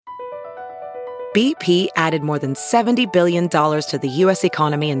BP added more than $70 billion to the U.S.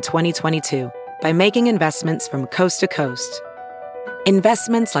 economy in 2022 by making investments from coast to coast.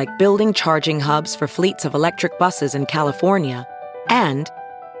 Investments like building charging hubs for fleets of electric buses in California and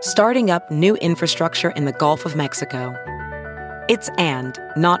starting up new infrastructure in the Gulf of Mexico. It's and,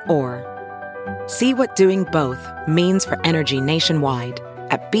 not or. See what doing both means for energy nationwide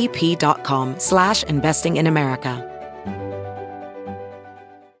at bp.com/investing in America.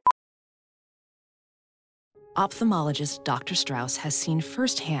 Ophthalmologist Dr. Strauss has seen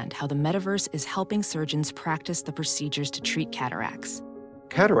firsthand how the metaverse is helping surgeons practice the procedures to treat cataracts.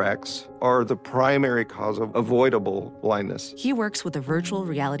 Cataracts are the primary cause of avoidable blindness. He works with a virtual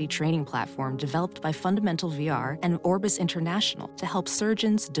reality training platform developed by Fundamental VR and Orbis International to help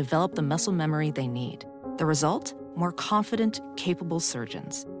surgeons develop the muscle memory they need. The result? More confident, capable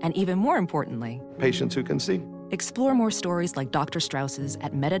surgeons. And even more importantly, Patients who can see. explore more stories like Dr. Strauss's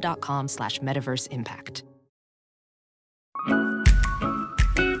at meta.com/metaverseimpact.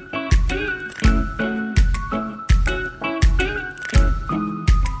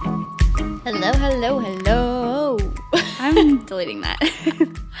 Hello. I'm deleting that.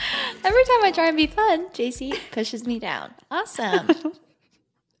 Every time I try and be fun, JC pushes me down. Awesome.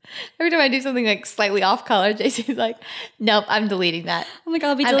 Every time I do something like slightly off color, JC's like, nope, I'm deleting that. I'm like,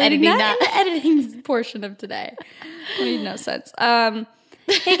 I'll be deleting that in the editing portion of today. It made no sense.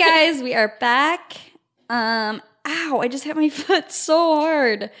 Hey guys, we are back. Ow, I just hit my foot so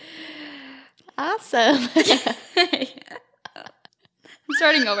hard. Awesome. I'm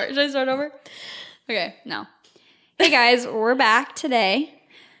starting over. Should I start over? Okay, no. Hey guys, we're back today.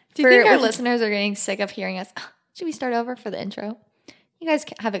 Do you think our listeners are getting sick of hearing us? Should we start over for the intro? You guys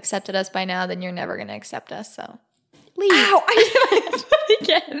have accepted us by now, then you're never going to accept us, so leave. Ow, I hit my foot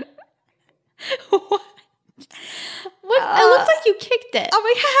again. What? It looks like you kicked it. I'm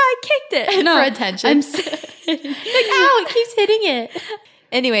like, haha, I kicked it. No, for attention. I'm like, ow, it keeps hitting it.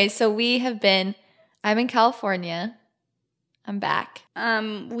 Anyway, so I'm in California. I'm back.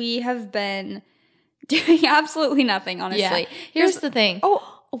 We have been doing absolutely nothing, honestly. Yeah. Here's the thing.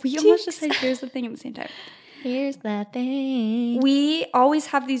 Oh, we almost just said here's the thing at the same time. Here's the thing. We always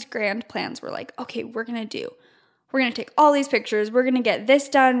have these grand plans. We're like, okay, we're going to take all these pictures. We're going to get this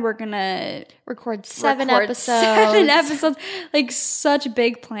done. We're going to record seven episodes. Like such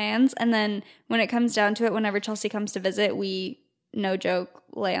big plans. And then when it comes down to it, whenever Chelsea comes to visit, we, no joke,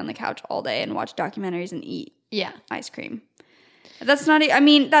 lay on the couch all day and watch documentaries and eat ice cream. That's not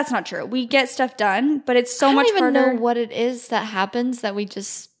true. We get stuff done, but it's so much harder. I don't even know what it is that happens that we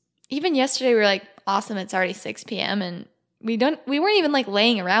just, even yesterday we were like, awesome, it's already 6 p.m. and we weren't even like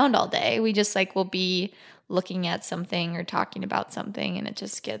laying around all day. We just like will be looking at something or talking about something and it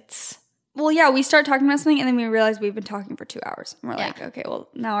just gets. Well, yeah, we start talking about something and then we realize we've been talking for 2 hours. And we're like, okay, well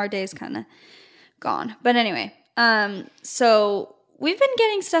now our day's kind of gone. But anyway, so we've been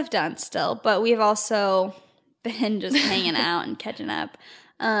getting stuff done still, but we've also been just hanging out and catching up.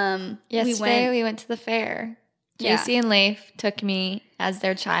 Yesterday we went to the fair. JC and Leif took me as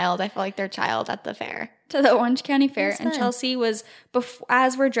their child. I felt like their child at the fair. To the Orange County Fair. And Chelsea was,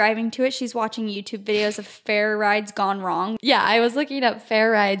 as we're driving to it, she's watching YouTube videos of fair rides gone wrong. Yeah, I was looking up fair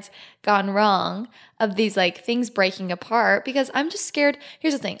rides gone wrong of these like things breaking apart because I'm just scared.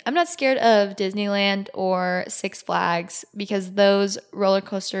 Here's the thing. I'm not scared of Disneyland or Six Flags because those roller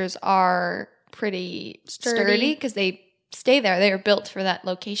coasters are pretty sturdy because they stay there. They are built for that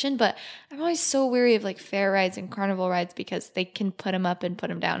location. But I'm always so weary of like fair rides and carnival rides because they can put them up and put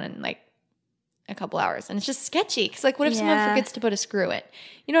them down in like a couple hours. And it's just sketchy. Because like what if someone forgets to put a screw in?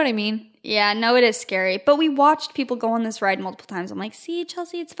 You know what I mean? Yeah, no, it is scary. But we watched people go on this ride multiple times. I'm like, see,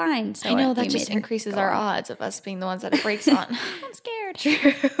 Chelsea, it's fine. So I know that just increases our odds of us being the ones that it breaks on. I'm scared.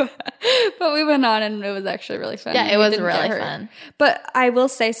 True. But we went on and it was actually really fun. Yeah, it was really fun. But I will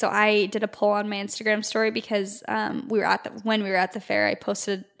say, so I did a poll on my Instagram story because when we were at the fair, I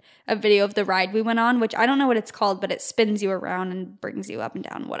posted a video of the ride we went on, which I don't know what it's called, but it spins you around and brings you up and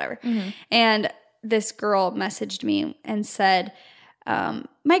down, whatever. Mm-hmm. And this girl messaged me and said,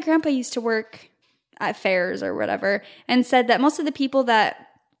 my grandpa used to work at fairs or whatever, and said that most of the people that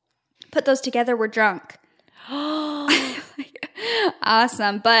put those together were drunk.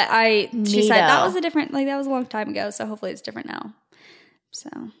 Awesome. But she said that was that was a long time ago, so hopefully it's different now. So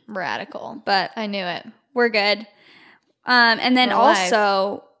radical. But I knew it. We're good. And then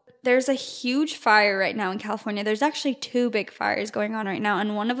also there's a huge fire right now in California. There's actually 2 big fires going on right now,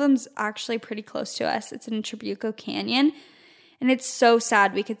 and one of them's actually pretty close to us. It's in Trabuco Canyon. And it's so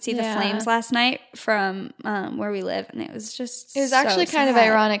sad. We could see the flames last night from where we live, and it was actually kind of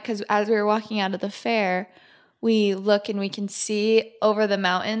ironic because as we were walking out of the fair, we look and we can see over the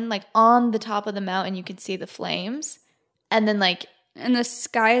mountain, like on the top of the mountain, you could see the flames. And then like, and the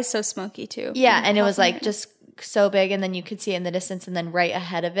sky is so smoky too. Yeah, and it was like just so big, and then you could see it in the distance, and then right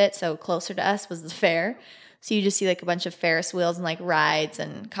ahead of it, so closer to us, was the fair. So you just see like a bunch of Ferris wheels and like rides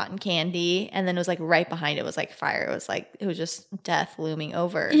and cotton candy, and then it was like right behind it was like fire. It was just death looming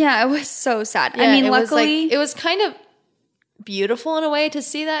over. Yeah, it was so sad. Yeah, I mean, luckily it was kind of beautiful in a way to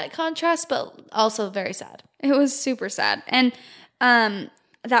see that contrast, but also very sad. It was super sad. And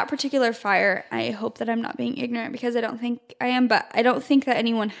that particular fire, I hope that I'm not being ignorant because I don't think I am, but I don't think that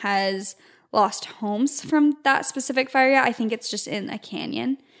anyone has lost homes from that specific fire yet. I think it's just in a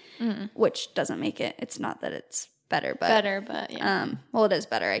canyon, which doesn't make it. It's not that it's better, but yeah. Well, it is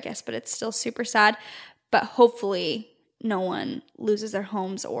better, I guess, but it's still super sad. But hopefully no one loses their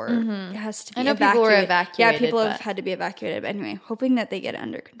homes or has to be evacuated. I know people were evacuated. Yeah, people have had to be evacuated. But anyway, hoping that they get it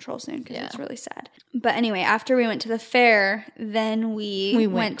under control soon because it's really sad. But anyway, after we went to the fair, then we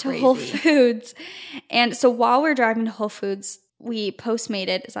went to Whole Foods. And so while we're driving to Whole Foods, we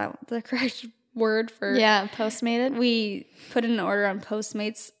Postmated. Is that the correct word for? Yeah, Postmated. We put in an order on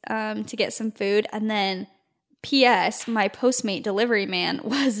Postmates to get some food. And then P.S., my Postmate delivery man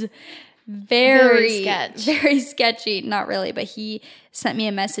was very sketchy. Not really, but he sent me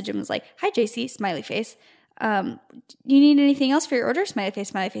a message and was like, "Hi, JC," smiley face. You need anything else for your order? Smiley face,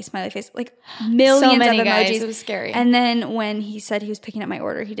 smiley face, smiley face. Like millions so many of emojis. Guys. It was scary. And then when he said he was picking up my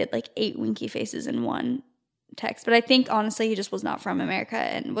order, he did like 8 winky faces in one text. But I think honestly he just was not from America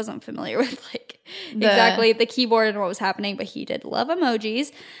and wasn't familiar with like exactly the keyboard and what was happening. But he did love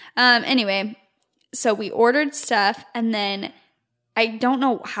emojis. Anyway, so we ordered stuff and then I don't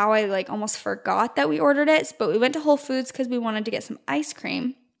know how I like almost forgot that we ordered it, but we went to Whole Foods because we wanted to get some ice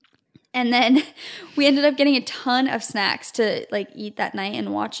cream. And then we ended up getting a ton of snacks to like eat that night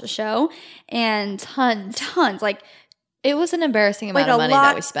and watch the show. And tons. Like it was an embarrassing amount of money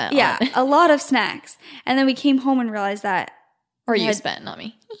that we spent. Yeah, a lot of snacks. And then we came home and realized that. Or you spent, not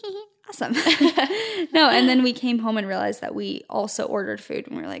me. Awesome. No, and then we came home and realized that we also ordered food.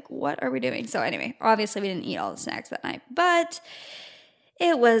 And we were like, what are we doing? So anyway, obviously we didn't eat all the snacks that night. But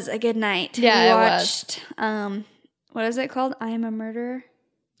it was a good night. Yeah, we watched, what is it called? I Am a Murderer?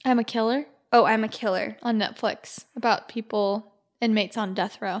 I'm a Killer? Oh, I'm a Killer. On Netflix. About inmates on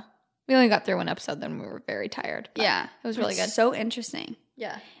death row. We only got through one episode, then we were very tired. Yeah. It was really good. So interesting.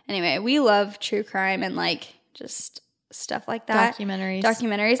 Yeah. Anyway, we love true crime and like just stuff like that.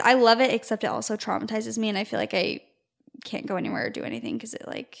 Documentaries. I love it, except it also traumatizes me and I feel like I can't go anywhere or do anything because it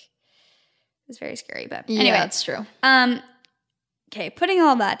like is very scary. But anyway. Yeah, that's true. Okay, putting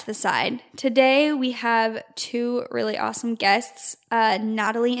all that to the side, today we have 2 really awesome guests,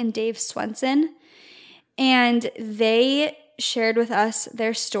 Natalie and Dave Swenson, and they shared with us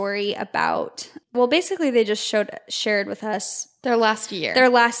their story about, well, basically they just shared with us their last year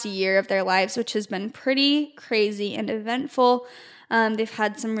of their lives, which has been pretty crazy and eventful. They've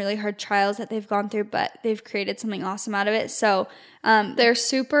had some really hard trials that they've gone through, but they've created something awesome out of it. So they're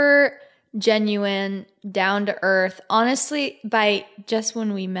super genuine, down to earth. Honestly, by just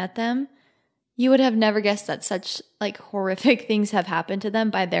when we met them, you would have never guessed that such like horrific things have happened to them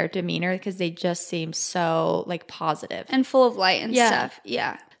by their demeanor because they just seem so like positive and full of light and stuff.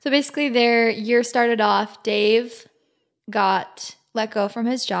 Yeah. So basically their year started off, Dave got let go from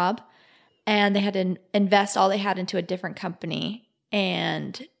his job and they had to invest all they had into a different company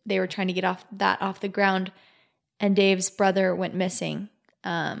and they were trying to get off the ground and Dave's brother went missing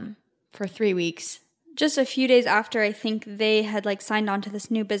for 3 weeks. Just a few days after, I think they had like signed on to this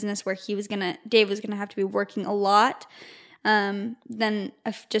new business where Dave was gonna have to be working a lot. Then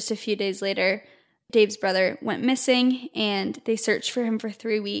just a few days later, Dave's brother went missing and they searched for him for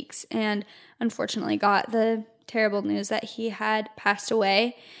 3 weeks and unfortunately got the terrible news that he had passed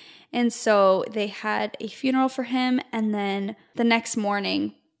away. And so they had a funeral for him and then the next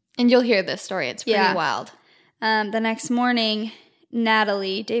morning. And you'll hear this story. It's pretty wild. The next morning,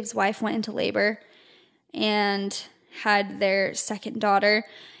 Natalie, Dave's wife, went into labor and had their second daughter.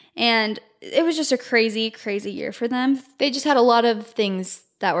 And it was just a crazy, crazy year for them. They just had a lot of things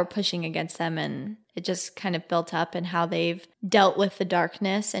that were pushing against them and it just kind of built up and how they've dealt with the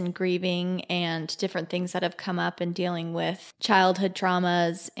darkness and grieving and different things that have come up and dealing with childhood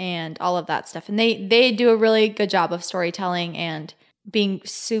traumas and all of that stuff. And they do a really good job of storytelling and being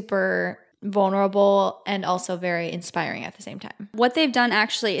super vulnerable and also very inspiring at the same time. What they've done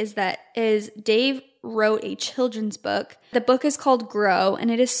actually is Dave wrote a children's book. The book is called Grow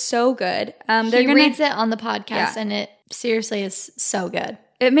and it is so good. He reads it on the podcast and it seriously is so good.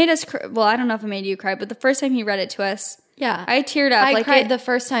 It made us well, I don't know if it made you cry, but the first time he read it to us, Yeah. I teared up. I cried the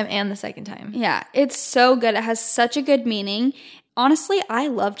first time and the second time. Yeah, it's so good. It has such a good meaning. Honestly, I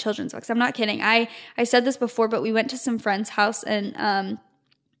love children's books. I'm not kidding. I said this before, but we went to some friend's house and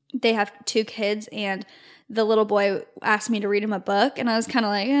they have 2 kids, and the little boy asked me to read him a book, and I was kind of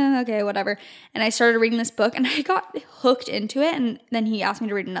like, okay, whatever. And I started reading this book, and I got hooked into it, and then he asked me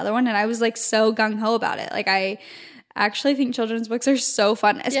to read another one, and I was like so gung-ho about it. Like, I actually think children's books are so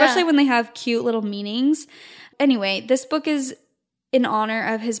fun, especially when they have cute little meanings. Anyway, this book is in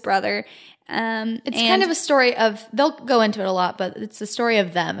honor of his brother. It's kind of a story of, they'll go into it a lot, but it's a story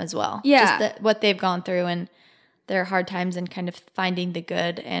of them as well. Yeah. Just what they've gone through and their hard times and kind of finding the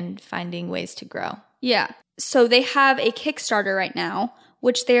good and finding ways to grow. Yeah. So they have a Kickstarter right now,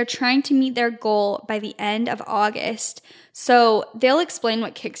 which they are trying to meet their goal by the end of August. So they'll explain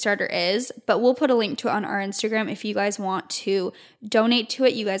what Kickstarter is, but we'll put a link to it on our Instagram. If you guys want to donate to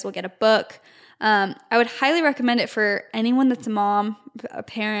it, you guys will get a book. I would highly recommend it for anyone that's a mom, a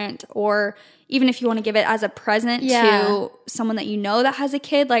parent, or even if you want to give it as a present to someone that you know that has a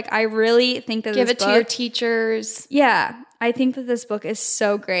kid. Like, I really think that give this it book, to your teachers. Yeah, I think that this book is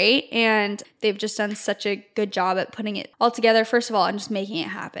so great, and they've just done such a good job at putting it all together, first of all, and just making it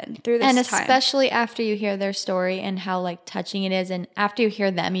happen through this time. And especially after you hear their story and how like touching it is, and after you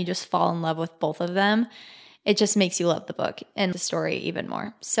hear them, you just fall in love with both of them. It just makes you love the book and the story even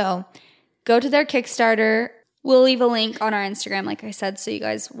more. So go to their Kickstarter. We'll leave a link on our Instagram, like I said, so you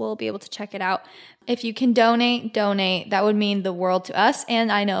guys will be able to check it out. If you can donate. That would mean the world to us,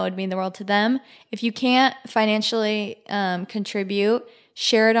 and I know it would mean the world to them. If you can't financially contribute,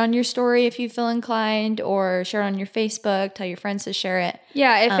 share it on your story if you feel inclined, or share it on your Facebook, tell your friends to share it.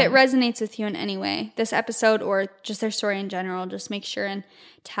 Yeah, if it resonates with you in any way, this episode or just their story in general, just make sure and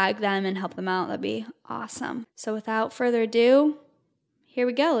tag them and help them out. That'd be awesome. So without further ado, here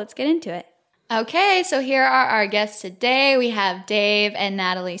we go. Let's get into it. Okay, so here are our guests today. We have Dave and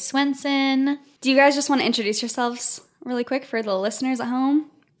Natalie Swenson. Do you guys just want to introduce yourselves really quick for the listeners at home?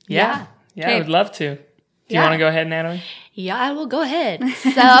 Yeah, Okay. I would love to. Do you want to go ahead, Natalie? Yeah, I will go ahead.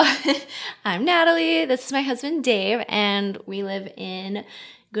 So I'm Natalie. This is my husband, Dave, and we live in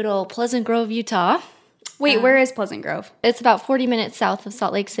good old Pleasant Grove, Utah. Wait, where is Pleasant Grove? It's about 40 minutes south of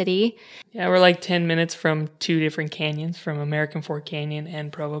Salt Lake City. Yeah, we're like 10 minutes from 2 different canyons, from American Fork Canyon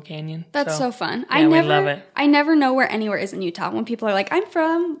and Provo Canyon. That's so fun. Yeah, we love it. I never know where anywhere is in Utah. When people are like, I'm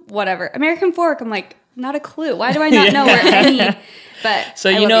from whatever, American Fork, I'm like, not a clue. Why do I not know where any? But So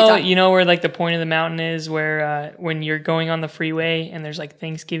I you love Utah. know where like the point of the mountain is, where when you're going on the freeway and there's like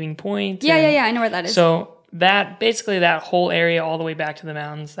Thanksgiving Point. Yeah, I know where that is. So that basically that whole area all the way back to the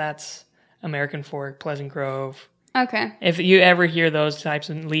mountains, that's American Fork, Pleasant Grove. Okay. If you ever hear those types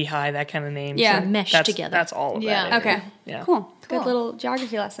of Lehigh, that kind of name, Yeah. so Meshed together. That's all of that. Okay. area. Yeah. Cool. Good little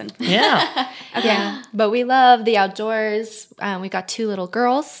geography lesson. Yeah. Yeah, but we love the outdoors. We got 2 little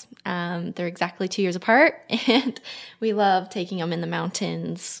girls. They're exactly 2 years apart, and we love taking them in the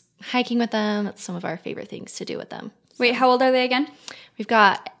mountains, hiking with them. That's some of our favorite things to do with them. Wait, how old are they again? We've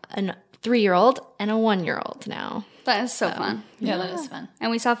got a 3-year-old and a 1-year-old now. That is so fun. Yeah, that is fun.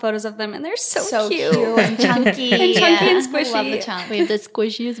 And we saw photos of them, and they're so cute. and chunky. And chunky and squishy. Love the chunk. We have the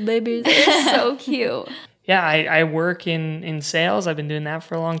squishiest babies. They're so cute. Yeah, I work in sales. I've been doing that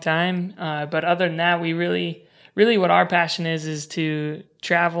for a long time. But other than that, we really what our passion is to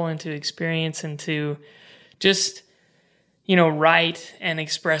travel and to experience and to just, write and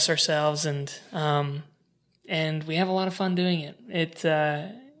express ourselves. And we have a lot of fun doing it.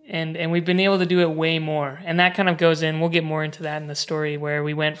 And we've been able to do it way more. And that kind of goes in, we'll get more into that in the story, where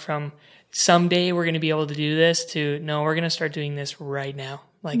we went from someday we're going to be able to do this to, no, we're going to start doing this right now.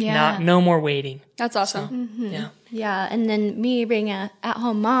 Like no more waiting. That's awesome. So, yeah. Yeah, and then me being a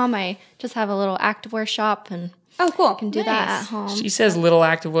at-home mom, I just have a little activewear shop and Oh, cool. can do that at home. She says little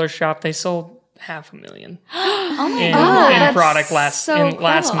activewear shop. They sold $500,000 God, in product that's last so month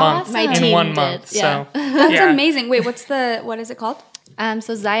Awesome. My in team 1 did, month. yeah. So That's yeah. amazing. Wait, what is it called?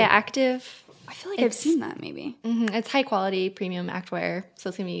 So Zaya Active, I feel like I've seen that maybe. it's high quality premium activewear. So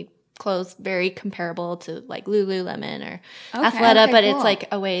it's gonna be clothes very comparable to like Lululemon or Athleta, okay, but cool. it's like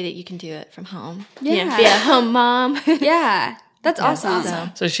a way that you can do it from home. Yeah. Be a home mom. Yeah. That's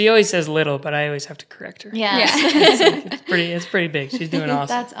awesome. So she always says little, but I always have to correct her. Yeah. It's pretty big. She's doing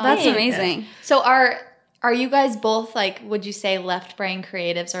awesome. That's awesome. That's amazing. So are you guys both like, would you say left brain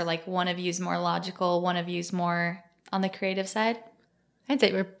creatives, or like one of you's more logical, one of you's more on the creative side? I'd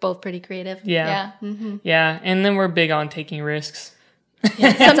say we're both pretty creative. Yeah. Yeah. And then we're big on taking risks.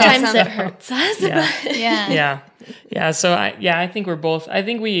 Sometimes awesome. it hurts us. Yeah. Yeah. So I think we're both, I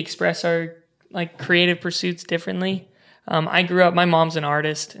think we express our like creative pursuits differently. I grew up, my mom's an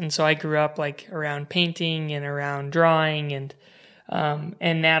artist, and so I grew up like around painting and around drawing, and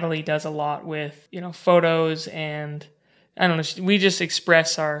Natalie does a lot with, photos, and I don't know, we just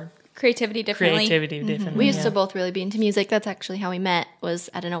express our creativity differently. We used to both really be into music. That's actually how we met, was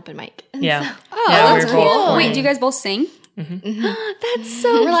at an open mic. And Yeah. so- Oh, Yeah, that's we were both cool. playing. Wait, do you guys both sing? That's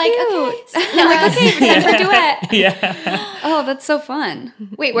so We're like, cute. okay. We're like, okay, time for a duet. Yeah. Oh, that's so fun.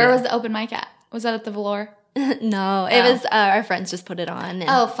 Wait, where was the open mic at? Was that at the Velour? No, it was our friends just put it on. And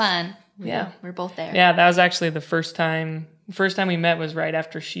Oh, fun. Yeah. we're both there. Yeah, that was actually the first time we met was right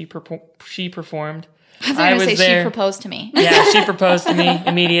after she performed. I was going to say she proposed to me. Yeah, she proposed to me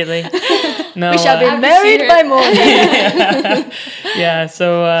immediately. No, We shall be married by morning. yeah.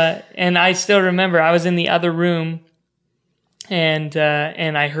 So, and I still remember I was in the other room, and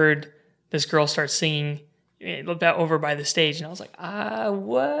I heard this girl start singing about over by the stage, and I was like,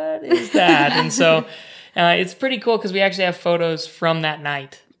 what is that? And so, it's pretty cool because we actually have photos from that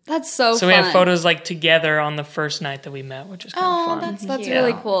night. That's so fun. We have photos like together on the first night that we met, which is kind of fun. That's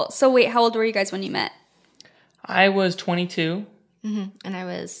really cool. So wait, how old were you guys when you met? I was 22. And I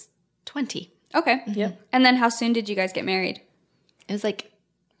was 20. Okay. Yep. And then how soon did you guys get married? It was like,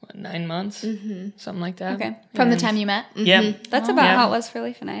 9 months, something like that. Okay. From the time you met? Yeah. That's about how it was for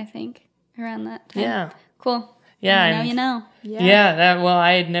Leif and I think, around that time. Yeah. Cool. Yeah. Now and- you know. Yeah.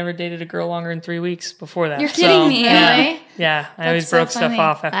 I had never dated a girl longer than 3 weeks before that. You're kidding me. Yeah. Really? Yeah. I always so broke stuff funny.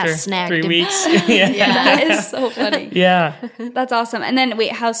 off after snagged 3 him. weeks. yeah. That is so funny. Yeah. That's awesome. And then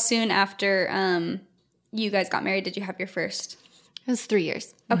wait, how soon after you guys got married did you have your first? it was 3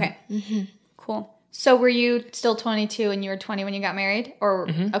 years. Okay. Cool. So were you still 22 and you were 20 when you got married? Or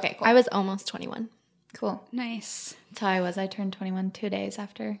okay, cool. I was almost 21. Cool. Nice. That's how I was. I turned 21 2 days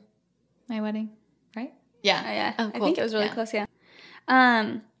after my wedding, right? Yeah. Yeah. Oh, I cool. think it was really close, yeah.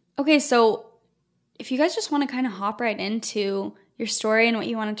 Okay, so if you guys just want to kind of hop right into your story and what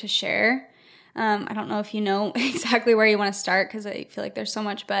you wanted to share, I don't know if you know exactly where you want to start because I feel like there's so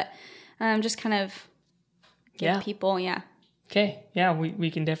much, but just kind of give people, Okay. Yeah, we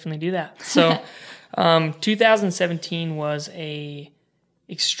can definitely do that. So 2017 was a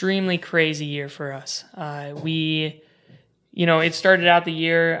extremely crazy year for us. It started out the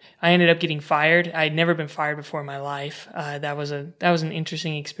year, I ended up getting fired. I'd never been fired before in my life. That was an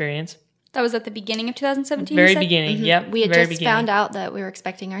interesting experience. That was at the beginning of 2017? Very beginning, yep. We had very just beginning. found out that we were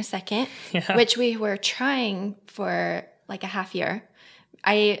expecting our second, which we were trying for like a half year.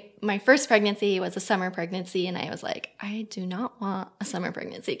 My first pregnancy was a summer pregnancy, and I was like, I do not want a summer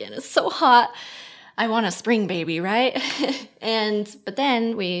pregnancy again. It's so hot. I want a spring baby, right? But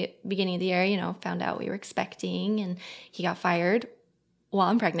then beginning of the year, found out we were expecting, and he got fired while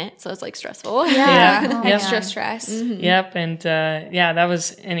I'm pregnant, so it's like stressful. Yeah. Extra stress. Yep, and that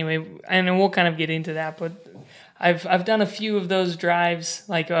was anyway, and we'll kind of get into that, but I've done a few of those drives,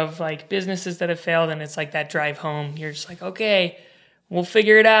 of businesses that have failed, and it's like that drive home. You're just like, okay, we'll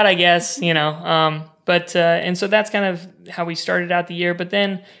figure it out, I guess, and so that's kind of how we started out the year. But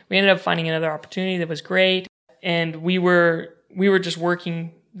then we ended up finding another opportunity that was great, and we were just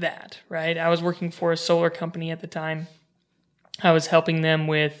working that, right? I was working for a solar company at the time. I was helping them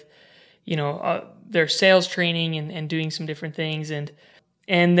with, their sales training and doing some different things, and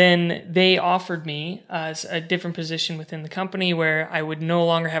then they offered me a different position within the company where I would no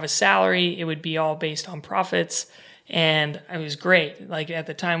longer have a salary. It would be all based on profits. And it was great. Like at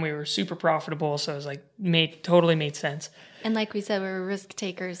the time we were super profitable. So it was like totally made sense. And like we said, we were risk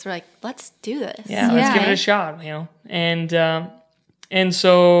takers. We're like, let's do this. Yeah, let's give it a shot, And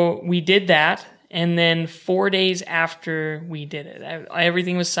so we did that. And then 4 days after we did it,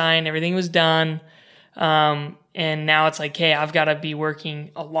 everything was signed, everything was done. And now it's like, hey, I've got to be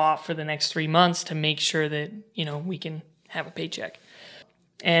working a lot for the next 3 months to make sure that, we can have a paycheck.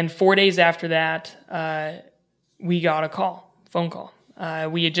 And 4 days after that, we got a phone call.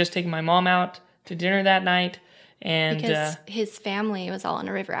 We had just taken my mom out to dinner that night. And because his family was all on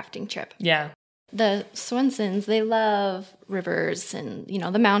a river rafting trip. Yeah. The Swensons, they love rivers and,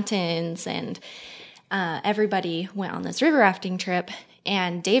 the mountains, and everybody went on this river rafting trip,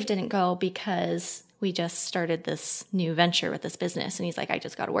 and Dave didn't go because we just started this new venture with this business, and he's like, I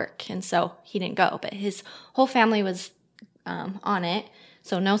just got to work. And so he didn't go, but his whole family was on it,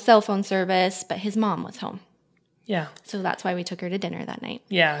 so no cell phone service, but his mom was home. Yeah. So that's why we took her to dinner that night.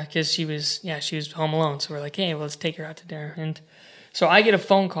 Yeah, because she was home alone. So we're like, hey, well, let's take her out to dinner. And so I get a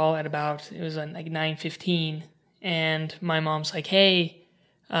phone call at it was like 9:15, and my mom's like, hey,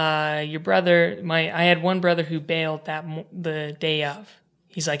 your brother, I had one brother who bailed the day of.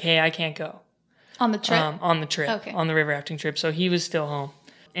 He's like, hey, I can't go. On the trip? On the trip, Okay. on the river rafting trip. So he was still home.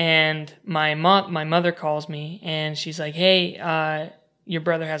 And my mother calls me, and she's like, hey, your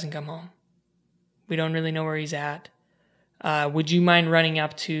brother hasn't come home. We don't really know where he's at. Would you mind running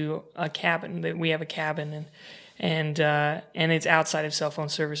up to a cabin? We have a cabin, and it's outside of cell phone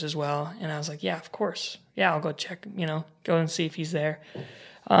service as well. And I was like, yeah, of course. Yeah, I'll go check, go and see if he's there.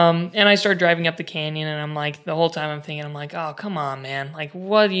 And I start driving up the canyon, and I'm like, the whole time I'm thinking, I'm like, oh, come on, man. Like,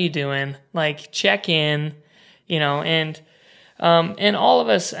 what are you doing? Like, check in, and all of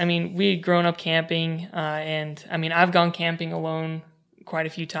us, I mean, we had grown up camping, and I mean, I've gone camping alone quite a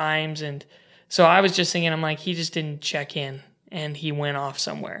few times. And so I was just thinking, I'm like, he just didn't check in and he went off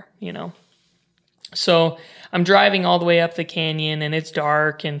somewhere, So I'm driving all the way up the canyon, and it's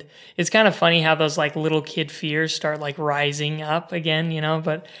dark, and it's kind of funny how those like little kid fears start like rising up again,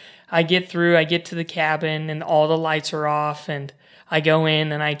 but I get to the cabin, and all the lights are off, and I go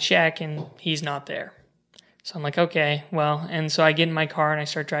in and I check, and he's not there. So I'm like, okay, well, and so I get in my car and I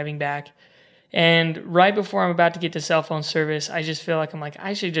start driving back. And right before I'm about to get to cell phone service, I just feel like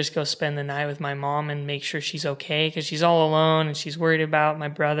I should just go spend the night with my mom and make sure she's okay, because she's all alone and she's worried about my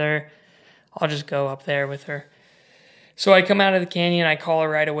brother. I'll just go up there with her. So I come out of the canyon, I call her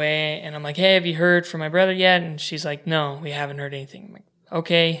right away, and I'm like, hey, have you heard from my brother yet? And she's like, no, we haven't heard anything. I'm like,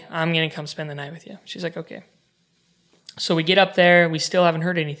 okay, I'm going to come spend the night with you. She's like, okay. So we get up there, we still haven't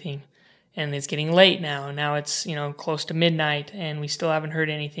heard anything. And it's getting late now. Now it's, close to midnight, and we still haven't heard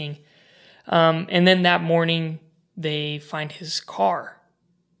anything. And then that morning, they find his car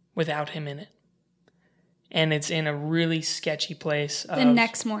without him in it. And it's in a really sketchy place. The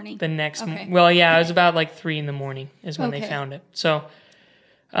next morning? Well, yeah, it was about like 3 a.m. is when they found it. So,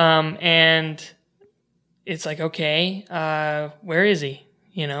 and it's like, okay, where is he?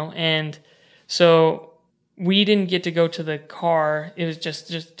 And so we didn't get to go to the car. It was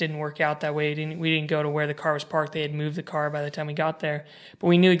just didn't work out that way. We didn't go to where the car was parked. They had moved the car by the time we got there, but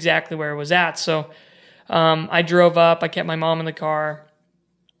we knew exactly where it was at. So, I drove up, I kept my mom in the car,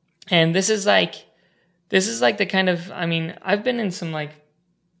 and this is like the kind of, I mean, I've been in some like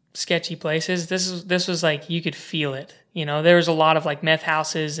sketchy places. This was like, you could feel it. There was a lot of like meth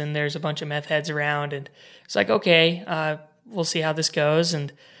houses, and there's a bunch of meth heads around, and it's like, okay, we'll see how this goes.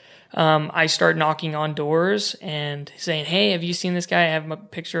 And I start knocking on doors and saying, hey, have you seen this guy? I have a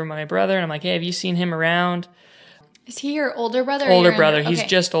picture of my brother. And I'm like, hey, have you seen him around? Is he your older brother? Older brother. He's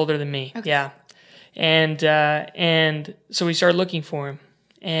just older than me. Okay. Yeah. And so we started looking for him.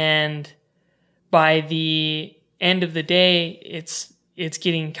 And by the end of the day, it's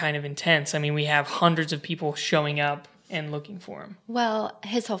getting kind of intense. I mean, we have hundreds of people showing up and looking for him. Well,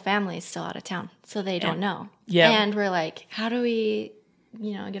 his whole family is still out of town, so they don't know. Yeah. And we're like, how do we,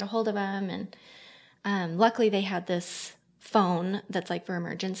 get a hold of him? And luckily they had this phone that's like for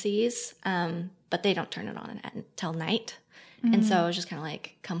emergencies, but they don't turn it on until night. Mm-hmm. And so it was just kind of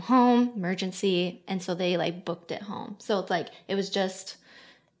like, come home, emergency. And so they like booked it home. So it's like, it was just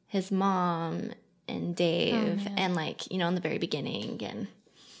his mom and Dave and like, in the very beginning.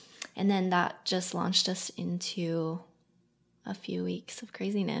 And then that just launched us into a few weeks of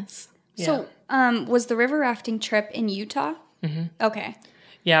craziness. Yeah. So was the river rafting trip in Utah? Mm-hmm. Okay.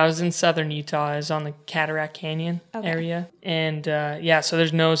 Yeah, I was in southern Utah. I was on the Cataract Canyon area. And so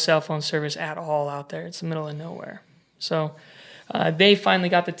there's no cell phone service at all out there. It's the middle of nowhere. So they finally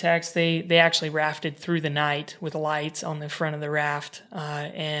got the text. They actually rafted through the night with lights on the front of the raft,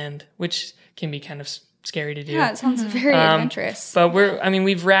 and which can be kind of scary to do. Yeah, it sounds very adventurous. But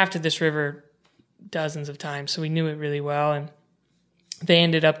we've rafted this river dozens of times, so we knew it really well. And they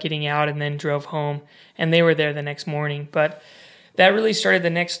ended up getting out and then drove home, and they were there the next morning. But that really started the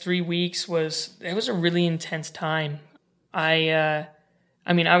next 3 weeks. It was a really intense time. I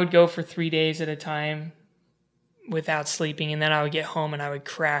would go for 3 days at a time without sleeping, and then I would get home and I would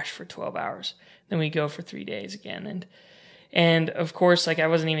crash for 12 hours. Then we'd go for 3 days again. And of course, like, I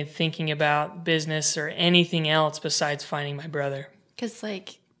wasn't even thinking about business or anything else besides finding my brother. Because,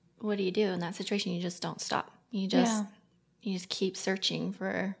 like, what do you do in that situation? You just don't stop. You just keep searching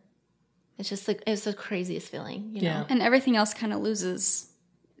for. It's just like, it's the craziest feeling, you know? And everything else kind of loses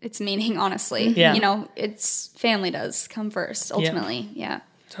its meaning, honestly. Yeah. It's family does come first, ultimately. Yeah.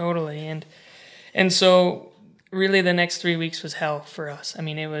 Totally. And so really the next 3 weeks was hell for us. I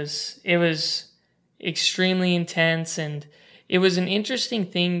mean, it was extremely intense, and it was an interesting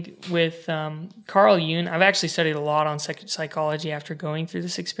thing with Carl Jung. I've actually studied a lot on psychology after going through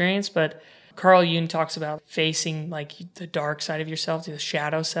this experience, but Carl Jung talks about facing like the dark side of yourself, the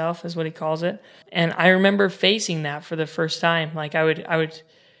shadow self is what he calls it. And I remember facing that for the first time. Like I would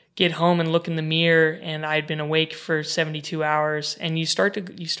get home and look in the mirror, and I'd been awake for 72 hours, and you start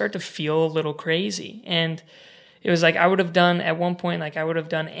to feel a little crazy. And it was like I would have done at one point, like I would have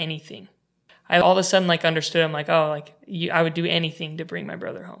done anything. I all of a sudden like understood. I'm like, oh, like I would do anything to bring my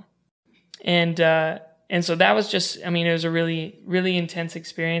brother home. And so that was just, I mean, it was a really, really intense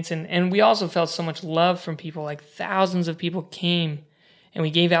experience. And we also felt so much love from people. Like thousands of people came and we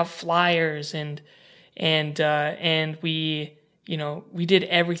gave out flyers and we, you know, we did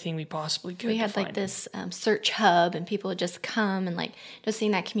everything we possibly could. We had like this search hub, and people would just come, and like just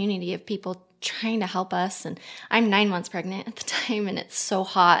seeing that community of people trying to help us. And I'm 9 months pregnant at the time, and it's so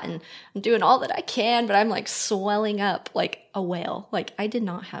hot, and I'm doing all that I can, but I'm like swelling up like a whale. Like I did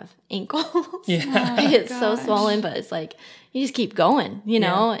not have ankles. Yeah. It's so swollen, but it's like you just keep going, you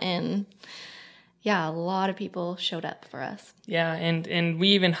know. And yeah, a lot of people showed up for us. Yeah, and we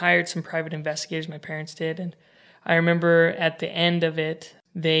even hired some private investigators. My parents did, and I remember at the end of it,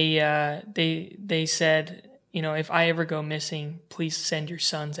 they said, you know, if I ever go missing, please send your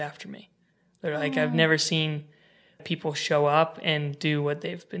sons after me. They're like, I've never seen people show up and do what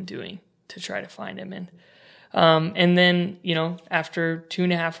they've been doing to try to find him. And then, you know, after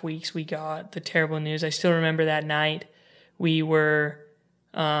 2.5 weeks, we got the terrible news. I still remember that night. We were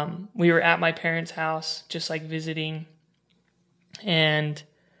at my parents' house, just like visiting, and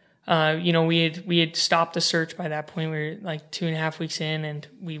you know, we had stopped the search by that point. We were like 2.5 weeks in, and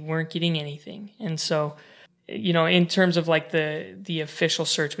we weren't getting anything. And so, you know, in terms of like the official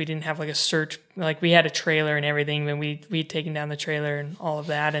search, we didn't have like a search, like we had a trailer and everything, and we'd taken down the trailer and all of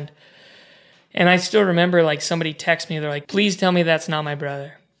that. And I still remember like somebody texted me, they're like, please tell me that's not my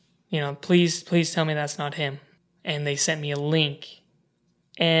brother. You know, please tell me that's not him. And they sent me a link,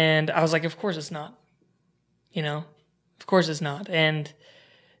 and I was like, of course it's not, you know, of course it's not. And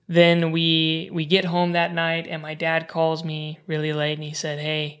then we get home that night, and my dad calls me really late, and he said,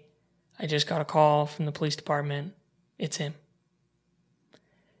 hey, I just got a call from the police department. It's him.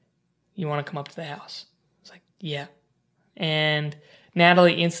 You want to come up to the house? I was like, yeah. And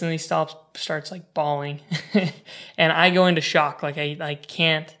Natalie instantly starts like bawling. And I go into shock. Like I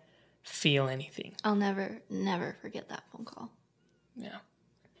can't feel anything. I'll never forget that phone call. Yeah.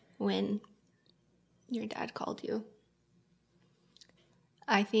 When your dad called you.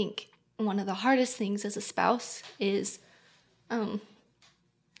 I think one of the hardest things as a spouse is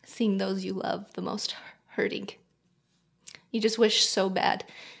seeing those you love the most hurting. You just wish so bad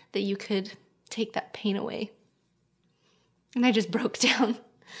that you could take that pain away. And I just broke down.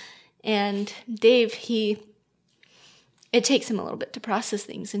 And Dave, it takes him a little bit to process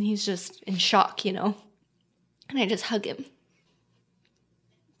things, and he's just in shock, you know. And I just hug him.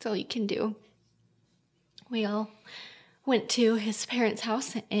 That's all you can do. We all went to his parents'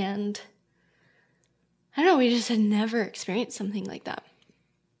 house, and I don't know, we just had never experienced something like that.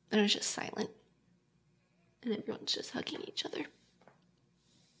 And it was just silent. And everyone's just hugging each other.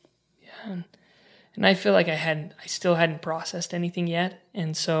 Yeah. And I feel like I still hadn't processed anything yet.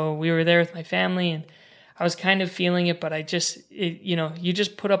 And so we were there with my family, and I was kind of feeling it, but you know, you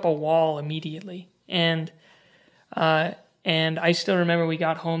just put up a wall immediately. And I still remember we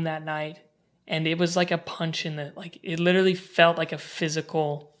got home that night, and it was like a punch in the, like, it literally felt like a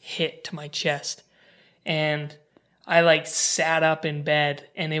physical hit to my chest. And I like sat up in bed,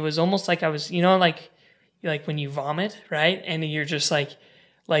 and it was almost like I was, you know, like when you vomit, right? And you're just like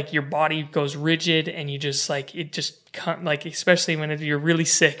your body goes rigid, and you just like, it just like, especially when you're really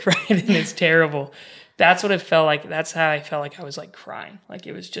sick, right? And it's terrible. That's what it felt like. That's how I felt like I was like crying. Like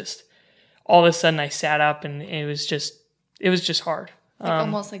it was just, all of a sudden I sat up, and it was just hard. Like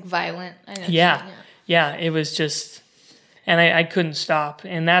almost like violent. I know. Yeah. It was just, and I couldn't stop.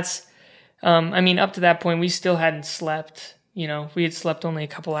 And that's, I mean, up to that point, we still hadn't slept. You know, we had slept only a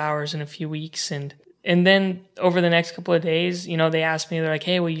couple hours in a few weeks. And then over the next couple of days, you know, they asked me, they're like,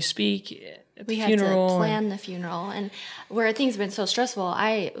 hey, will you speak at the funeral? We had to plan the funeral. And where things have been so stressful,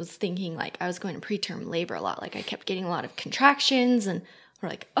 I was thinking like I was going to preterm labor a lot. Like I kept getting a lot of contractions, and we're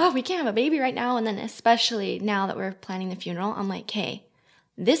like, oh, we can't have a baby right now. And then especially now that we're planning the funeral, I'm like, hey,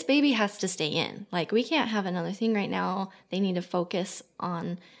 this baby has to stay in. Like we can't have another thing right now. They need to focus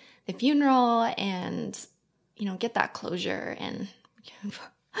on the funeral and, you know, get that closure. And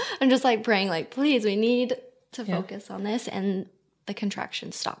I'm just like praying, like, please, we need to focus on this. And the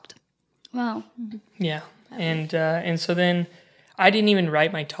contractions stopped. Wow. Yeah. And so then I didn't even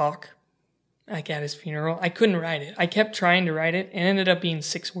write my talk like at his funeral. I couldn't write it. I kept trying to write it, and it ended up being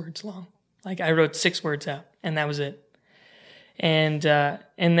 6 words long. Like I wrote 6 words out, and that was it. And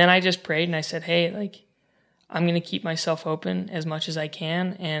then I just prayed, and I said, hey, like, I'm going to keep myself open as much as I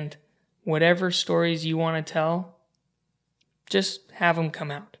can, and whatever stories you want to tell, just have them come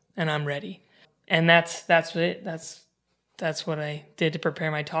out, and I'm ready. And that's it. That's that's what I did to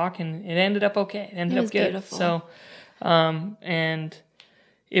prepare my talk, and it ended up okay. It ended up good. Beautiful. So, and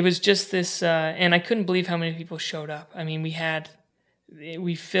it was just this, and I couldn't believe how many people showed up. I mean,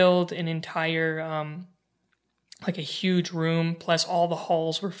 we filled an entire, like a huge room, plus all the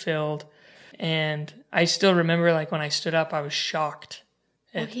halls were filled. And I still remember, like, when I stood up, I was shocked.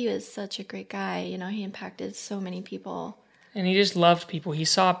 Well, he was such a great guy. You know, he impacted so many people. And he just loved people. He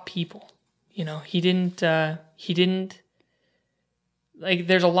saw people. You know, he didn't, like,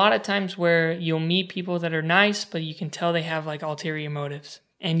 there's a lot of times where you'll meet people that are nice, but you can tell they have, like, ulterior motives.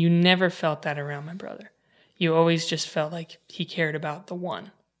 And you never felt that around my brother. You always just felt like he cared about the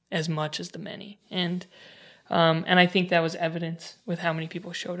one as much as the many. And I think that was evidence with how many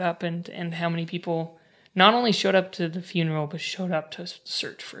people showed up and how many people not only showed up to the funeral, but showed up to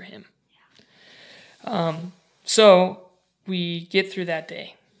search for him. So we get through that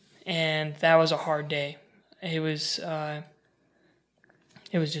day, and that was a hard day. It was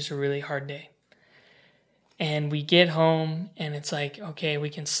just a really hard day. And we get home, and it's like, okay, we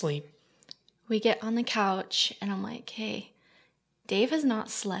can sleep. We get on the couch, and I'm like, hey, Dave has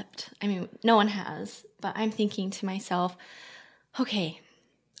not slept. I mean, no one has, but I'm thinking to myself, okay,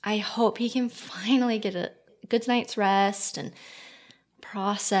 I hope he can finally get a good night's rest and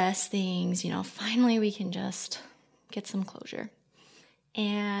process things. You know, finally we can just get some closure.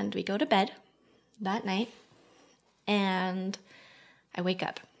 And we go to bed that night, and I wake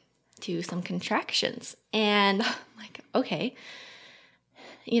up to some contractions. And I'm like, okay,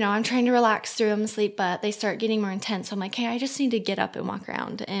 you know, I'm trying to relax through them, sleep, but they start getting more intense. So I'm like, hey, I just need to get up and walk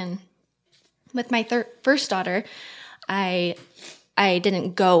around. And with my first daughter, I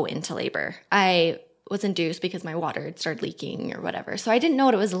didn't go into labor. I was induced because my water had started leaking or whatever. So I didn't know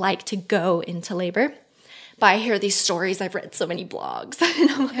what it was like to go into labor. But I hear these stories. I've read so many blogs,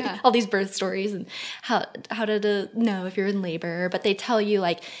 and I'm like, all these birth stories and how to know if you're in labor. But they tell you,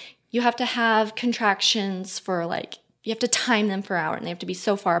 like, you have to have contractions for, like, you have to time them for an hour, and they have to be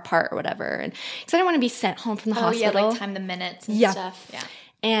so far apart or whatever. And because I don't want to be sent home from the hospital. Yeah, like time the minutes and stuff. Yeah.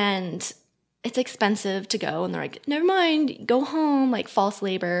 And it's expensive to go. And they're like, never mind, go home, like false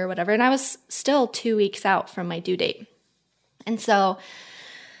labor or whatever. And I was still 2 weeks out from my due date. And so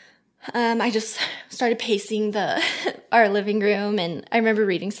I just started pacing our living room, and I remember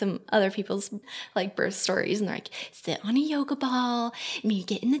reading some other people's like birth stories, and they're like, sit on a yoga ball, and you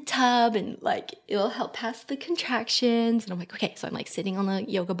get in the tub, and like it'll help pass the contractions. And I'm like, okay, so I'm like sitting on the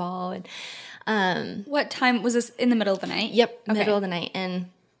yoga ball, and What time was this? In the middle of the night? Yep, Okay. middle of the night, and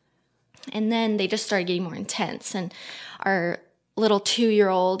then they just started getting more intense, and our little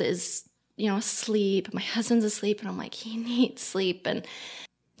 2-year-old is, you know, asleep. My husband's asleep, and I'm like, he needs sleep. And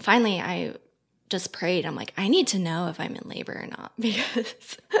finally, I just prayed. I'm like, I need to know if I'm in labor or not,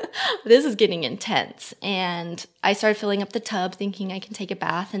 because this is getting intense. And I started filling up the tub, thinking I can take a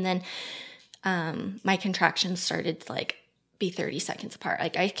bath. And then my contractions started to like be 30 seconds apart.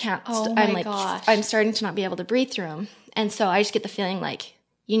 Like I can't. I'm like, gosh. I'm starting to not be able to breathe through them. And so I just get the feeling like,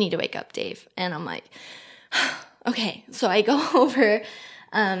 you need to wake up, Dave. And I'm like, okay. So I go over,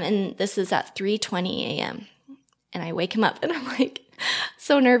 and this is at 3:20 a.m. And I wake him up, and I'm like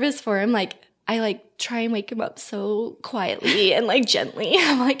so nervous for him. Like I like try and wake him up so quietly and like gently.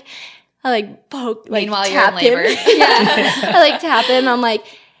 I'm like, I like poke, like Meanwhile, tap you're in him. labor. Yeah, I like tap him. I'm like,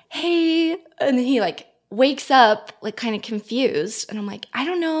 hey, and he like wakes up like kind of confused, and I'm like, I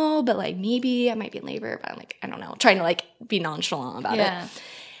don't know, but like maybe I might be in labor, but I'm like, I don't know, trying to like be nonchalant about it.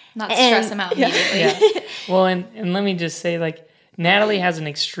 Not stress him out immediately. Yeah. Well, and let me just say, like, Natalie has an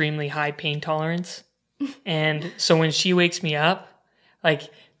extremely high pain tolerance. And so when she wakes me up, like,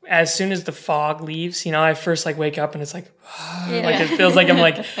 as soon as the fog leaves, you know, I first, like, wake up and it's like, like, it feels like I'm,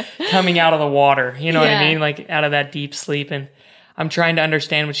 like, coming out of the water. You know what I mean? Like, out of that deep sleep. And I'm trying to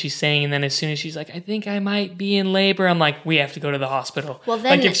understand what she's saying. And then as soon as she's like, I think I might be in labor, I'm like, we have to go to the hospital. Well,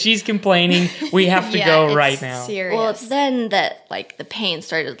 then, like, if she's complaining, we have to go it's right now. Serious. Well, it's then that like the pain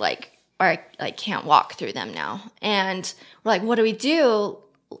started like, or I like can't walk through them now. And we're like, what do we do?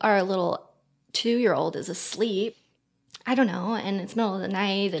 Our little 2-year-old is asleep. I don't know. And it's middle of the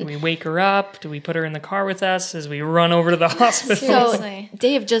night. Do And we wake her up? Do we put her in the car with us as we run over to the hospital? so Seriously.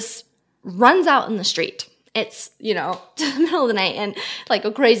 Dave just runs out in the street. It's, you know, the middle of the night and like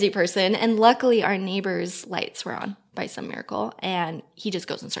a crazy person. And luckily our neighbor's lights were on by some miracle. And he just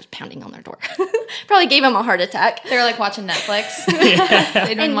goes and starts pounding on their door. Probably gave him a heart attack. They were like watching Netflix.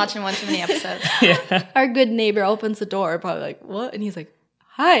 They'd been watching one too many episodes. Our good neighbor opens the door, probably like, what? And he's like,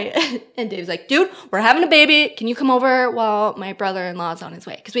 hi. And Dave's like, dude, we're having a baby. Can you come over while my brother-in-law's on his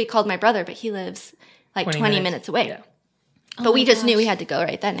way? Because we called my brother, but he lives like 20 minutes away. Yeah. But we just knew we had to go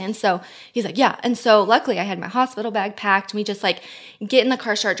right then. And so he's like, yeah. And so luckily I had my hospital bag packed. And we just like get in the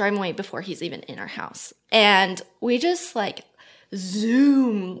car, start driving away before he's even in our house. And we just like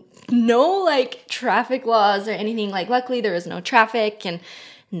zoom, no like traffic laws or anything. Like luckily there was no traffic and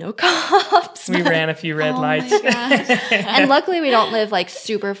no cops. We ran a few red lights. And luckily we don't live like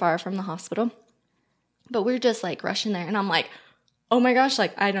super far from the hospital. But we're just like rushing there. And I'm like, oh my gosh,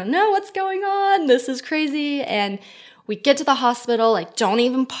 like I don't know what's going on. This is crazy. And we get to the hospital, like don't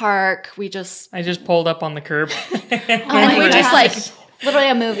even park. I just pulled up on the curb. And we're just like literally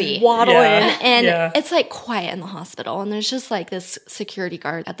a movie. Waddle in. And it's like quiet in the hospital. And there's just like this security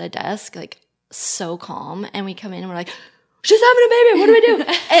guard at the desk, like so calm. And we come in and we're like, she's having a baby. What do we do?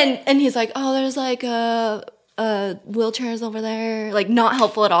 and he's like, oh, there's like wheelchairs over there. Like not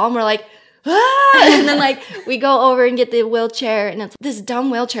helpful at all. And we're like, ah! And then like we go over and get the wheelchair. And it's this dumb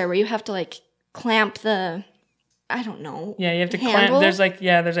wheelchair where you have to like clamp the, I don't know. Yeah, you have to handle? clamp.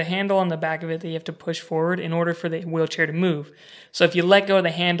 There's a handle on the back of it that you have to push forward in order for the wheelchair to move. So if you let go of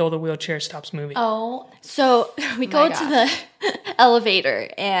the handle, the wheelchair stops moving. Oh, so we go to the elevator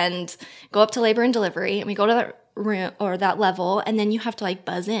and go up to labor and delivery, and we go to that room or that level, and then you have to like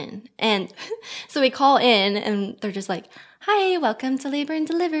buzz in. And so we call in, and they're just like, hi, welcome to labor and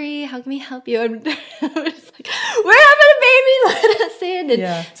delivery. How can we help you? And we're just like, we're having a baby. Let us in.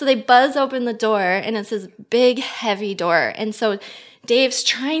 And so they buzz open the door, and it's this big, heavy door. And so Dave's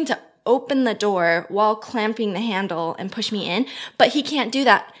trying to open the door while clamping the handle and push me in, but he can't do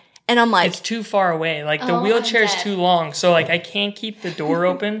that. And I'm like, it's too far away. Like the wheelchair's too long. So like I can't keep the door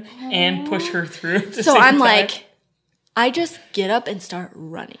open and push her through at the so same I'm time. Like, I just get up and start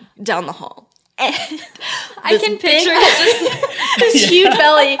running down the hall. And I can picture this huge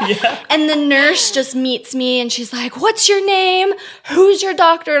belly. And the nurse just meets me and she's like, what's your name? Who's your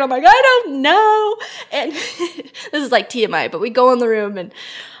doctor? And I'm like, I don't know. And this is like TMI, but we go in the room and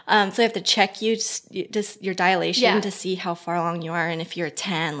so I have to check you just your dilation to see how far along you are. And if you're a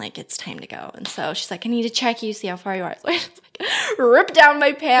 10, like it's time to go. And so she's like, I need to check you, see how far you are. So I just like rip down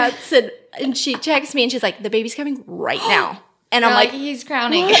my pants and she checks me and she's like, the baby's coming right now. And I'm like, he's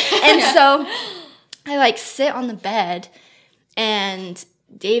crowning. And so I like sit on the bed and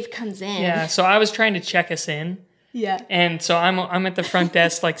Dave comes in. Yeah, so I was trying to check us in. Yeah. And so I'm at the front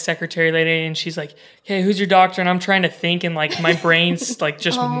desk, like secretary lady, and she's like, hey, who's your doctor? And I'm trying to think, and like my brain's like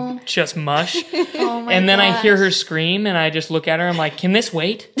just mush. Oh my and then I hear her scream, and I just look at her. I'm like, can this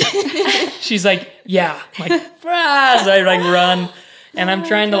wait? She's like, yeah. I'm like, ah! So I like run, and I'm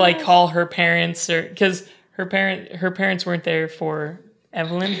trying to like call her parents, or because her parents weren't there for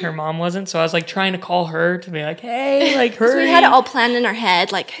Evelyn, her mom wasn't, so I was like trying to call her to be like, hey, like hurry. We had it all planned in our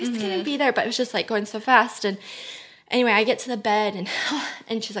head, like who's gonna be there, but it was just like going so fast. And anyway, I get to the bed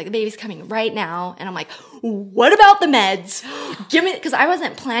and she's like, the baby's coming right now. And I'm like, what about the meds? Give me, because I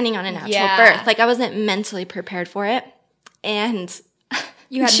wasn't planning on a natural birth. Like I wasn't mentally prepared for it. And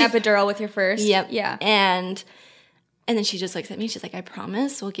you had an epidural with your first. Yep. Yeah. And then she just looks at me. She's like, I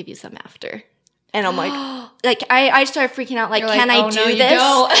promise we'll give you some after. And I'm like, I started freaking out. Like, can I do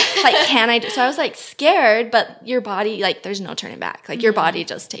this? Like, can I do? So I was like scared, but your body, like, there's no turning back. Like, your body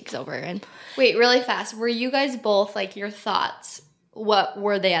just takes over. And wait, really fast. Were you guys both like your thoughts? What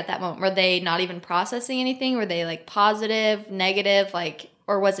were they at that moment? Were they not even processing anything? Were they like positive, negative, like,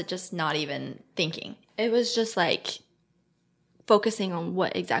 or was it just not even thinking? It was just like focusing on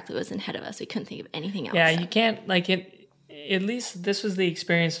what exactly was ahead of us. We couldn't think of anything else. Yeah, you can't like it. At least this was the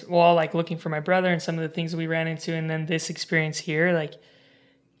experience, well, like looking for my brother and some of the things we ran into, and then this experience here, like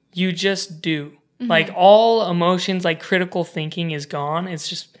you just do. Like all emotions, like critical thinking is gone. It's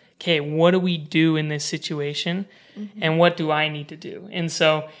just, okay, what do we do in this situation? And what do I need to do? And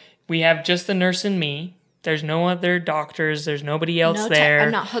so we have just the nurse and me. There's no other doctors. There's nobody else there.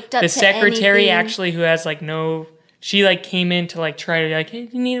 I'm not hooked up the to secretary anything. Actually, who has like no... She like came in to like try to like, hey,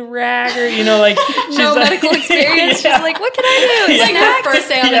 do you need a rag, or you know, like she's No like, medical experience. She's like, what can I do? It's like her first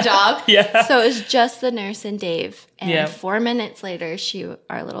day on the job. Yeah. So it was just the nurse and Dave. And Yeah. 4 minutes later,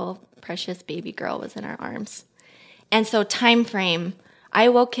 our little precious baby girl was in our arms. And so time frame, I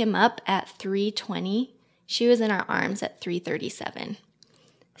woke him up at 3:20. She was in our arms at 3:37.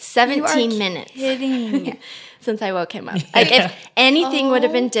 17 minutes Kidding. since I woke him up. Like if anything would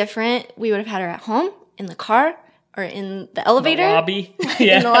have been different, we would have had her at home, in the car, or in the elevator. The lobby.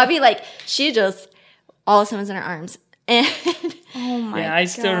 In the lobby. Like she just all of a sudden was in our arms. And Oh my Yeah, I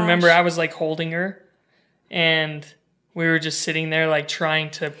still remember I was like holding her, and we were just sitting there like trying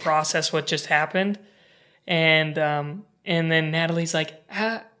to process what just happened, and then Natalie's like,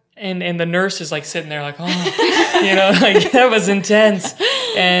 and the nurse is like sitting there like, oh, you know, like that was intense,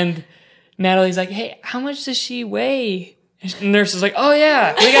 and Natalie's like, hey, how much does she weigh? And the nurse was like, oh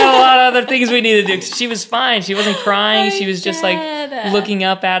yeah, we got a lot of other things we need to do. She was fine. She wasn't crying. She was just like looking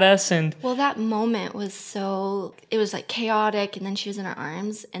up at us. And well, that moment was it was like chaotic, and then she was in our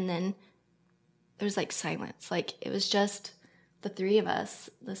arms, and then there was like silence. Like it was just the three of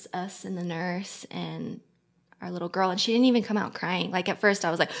us, us and the nurse and our little girl, and she didn't even come out crying. Like at first I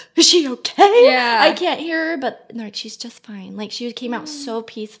was like, is she okay? Yeah. I can't hear her, but they're like, she's just fine. Like she came out so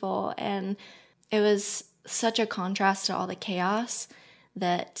peaceful, and it was such a contrast to all the chaos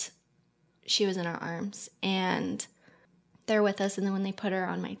that she was in our arms and they're with us. And then when they put her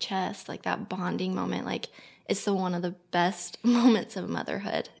on my chest, like that bonding moment, like it's one of the best moments of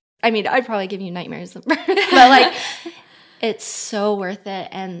motherhood. I mean, I'd probably give you nightmares of birth, but like it's so worth it.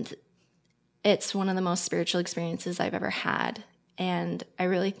 And it's one of the most spiritual experiences I've ever had. And I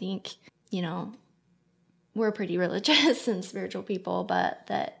really think, you know, we're pretty religious and spiritual people, but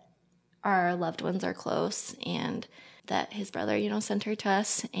that our loved ones are close, and that his brother, you know, sent her to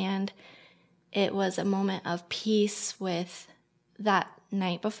us. And it was a moment of peace with that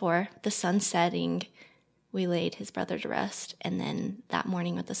night before the sun setting. We laid his brother to rest. And then that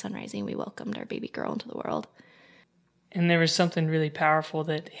morning with the sun rising, we welcomed our baby girl into the world. And there was something really powerful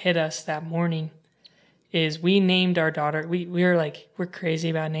that hit us that morning is we named our daughter. We were like, we're crazy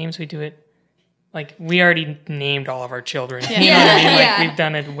about names. We do it. Like, we already named all of our children. Yeah. You know what I mean? Like, Yeah. we've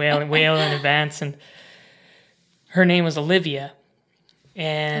done it well in advance. And her name was Olivia.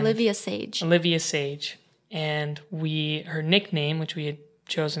 And Olivia Sage. Olivia Sage. And her nickname, which we had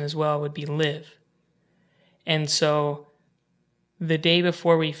chosen as well, would be Liv. And so the day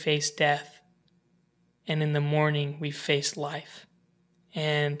before we faced death, and in the morning we faced life.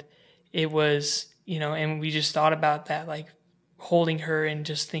 And it was, you know, and we just thought about that, like, holding her and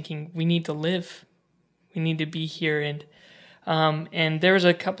just thinking, we need to live. We need to be here. And there was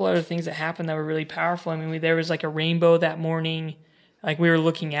a couple other things that happened that were really powerful. I mean, there was like a rainbow that morning. Like we were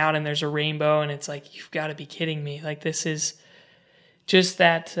looking out and there's a rainbow and it's like, you've got to be kidding me. Like this is just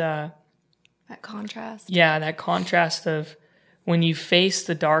that contrast. Yeah, that contrast of when you face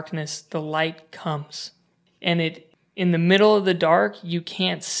the darkness, the light comes. And in the middle of the dark, you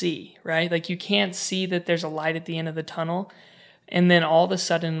can't see, right? Like you can't see that there's a light at the end of the tunnel. And then all of a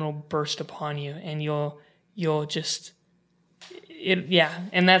sudden it'll burst upon you and you'll just,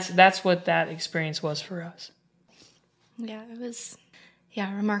 and that's what that experience was for us. Yeah, it was,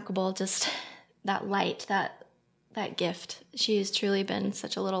 remarkable. Just that light, that gift. She's truly been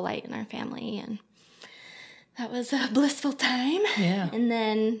such a little light in our family, and that was a blissful time. Yeah. And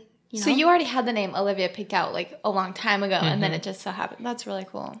then, So you already had the name Olivia picked out like a long time ago, and then it just so happened. That's really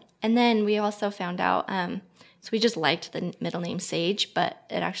cool. And then we also found out, so we just liked the middle name Sage, but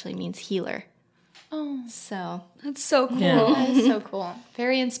it actually means healer. Oh. So that's so cool. Yeah. That is so cool.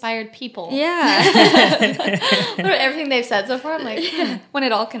 Very inspired people. Yeah. Everything they've said so far, I'm like, when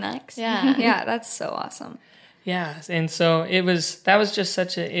it all connects. Yeah. Yeah, that's so awesome. Yeah, and so that was just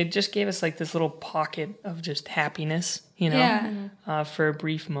it just gave us like this little pocket of just happiness, you know, for a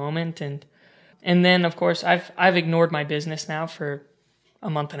brief moment. And then of course I've ignored my business now for a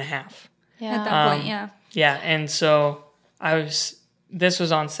month and a half. Yeah. At that point, yeah. Yeah, and so this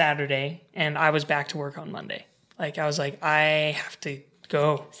was on Saturday, and I was back to work on Monday. Like, I was like, I have to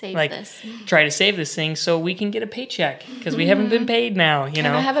go. Try to save this thing so we can get a paycheck, because we haven't been paid now, you know.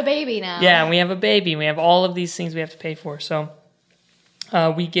 And I have a baby now. Yeah, and we have a baby, and we have all of these things we have to pay for. So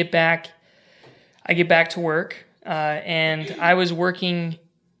I get back to work, and I was working.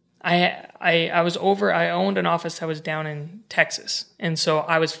 I owned an office that was down in Texas, and so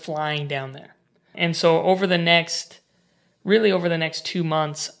I was flying down there. And so over the next 2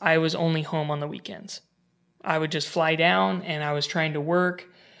 months, I was only home on the weekends. I would just fly down, and I was trying to work.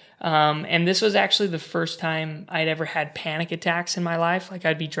 And this was actually the first time I'd ever had panic attacks in my life. Like,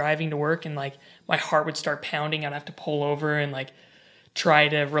 I'd be driving to work, and like my heart would start pounding. I'd have to pull over and like try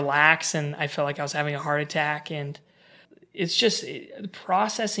to relax, and I felt like I was having a heart attack. And it's just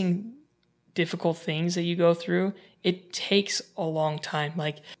processing difficult things that you go through. It takes a long time.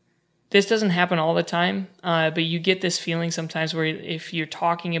 Like, this doesn't happen all the time, but you get this feeling sometimes where if you're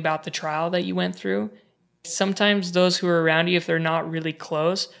talking about the trial that you went through, sometimes those who are around you, if they're not really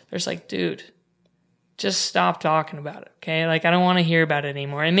close, they're just like, dude, just stop talking about it, okay? Like, I don't want to hear about it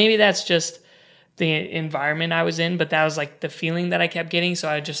anymore. And maybe that's just the environment I was in, but that was like the feeling that I kept getting, so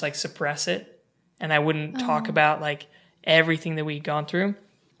I would just like suppress it, and I wouldn't talk about like everything that we'd gone through.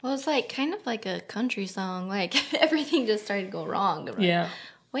 Well, it's like kind of like a country song. Like, everything just started to go wrong. I'm like,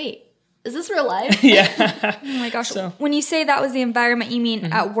 wait, is this real life? Yeah. Oh my gosh. So, when you say that was the environment, you mean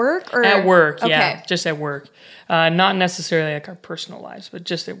at work or? At work, yeah. Just at work. Not necessarily like our personal lives, but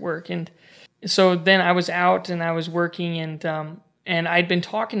just at work. And so then I was out and I was working, and I'd been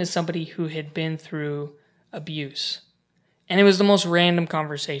talking to somebody who had been through abuse, and it was the most random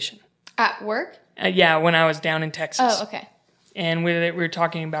conversation. At work? Yeah, when I was down in Texas. Oh, okay. And we were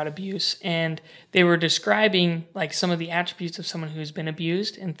talking about abuse, and they were describing like some of the attributes of someone who's been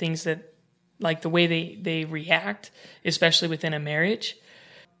abused and things that, like the way they react, especially within a marriage.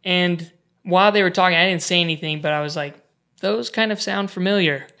 And while they were talking, I didn't say anything, but I was like, those kind of sound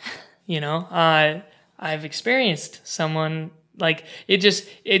familiar. I've experienced someone, like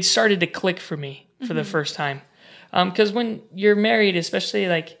it started to click for me for the first time. Because when you're married, especially,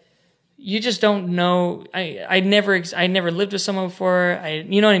 like, you just don't know. I never lived with someone before.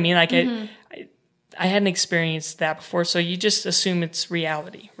 You know what I mean? Like I hadn't experienced that before, so you just assume it's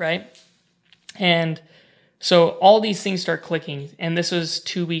reality, right? And so all these things start clicking, and this was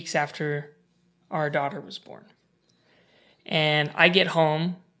 2 weeks after our daughter was born. And I get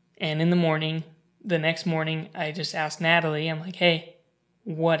home, and the next morning, I just asked Natalie, I'm like, hey,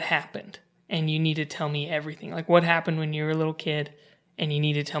 what happened? And you need to tell me everything. Like, what happened when you were a little kid? And you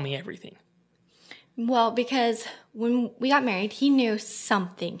need to tell me everything. Well, because when we got married, he knew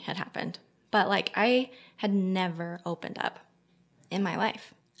something had happened. But, like, I had never opened up in my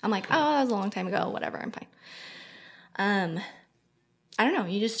life. I'm like, oh, that was a long time ago. Whatever, I'm fine. I don't know.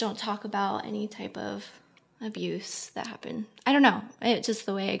 You just don't talk about any type of abuse that happened. I don't know. It's just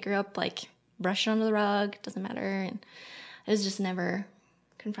the way I grew up, like, brush it under the rug. Doesn't matter. And it was just never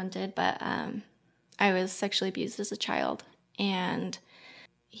confronted. But I was sexually abused as a child. And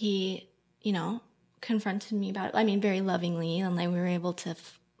he, confronted me about it. I mean, very lovingly, and like we were able to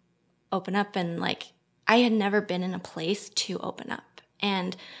open up, and like I had never been in a place to open up.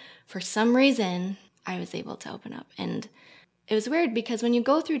 And for some reason, I was able to open up. And it was weird because when you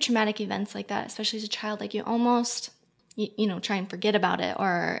go through traumatic events like that, especially as a child, like you almost, try and forget about it,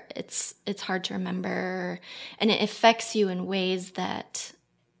 or it's hard to remember, and it affects you in ways that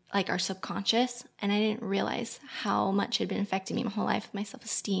like are subconscious. And I didn't realize how much had been affecting me my whole life, my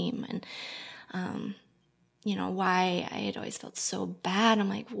self-esteem, and why I had always felt so bad. I'm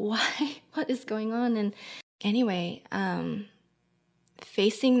like, why? What is going on? And anyway,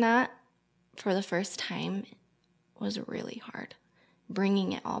 facing that for the first time was really hard,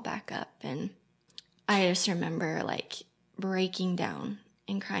 bringing it all back up. And I just remember like breaking down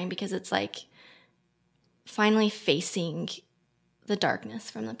and crying, because it's like finally facing the darkness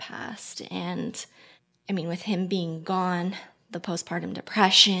from the past. And I mean, with him being gone, the postpartum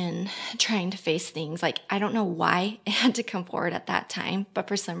depression, trying to face things, like I don't know why it had to come forward at that time, but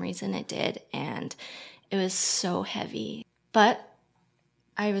for some reason it did. And it was so heavy. But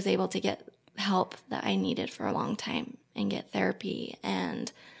I was able to get help that I needed for a long time and get therapy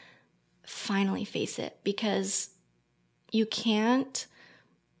and finally face it, because you can't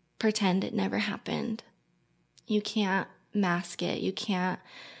pretend it never happened. You can't mask it. You can't,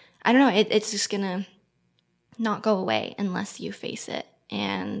 I don't know, it's just gonna not go away unless you face it.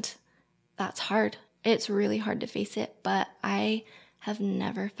 And that's hard. It's really hard to face it, but I have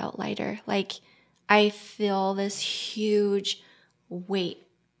never felt lighter. Like I feel this huge weight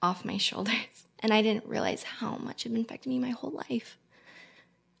off my shoulders, and I didn't realize how much it had been affecting me my whole life.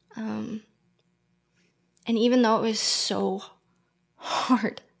 And even though it was so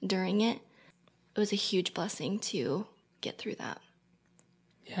hard during it, it was a huge blessing to get through that.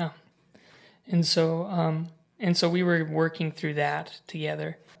 Yeah. And so we were working through that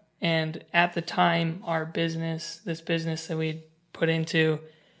together. And at the time, this business that we put into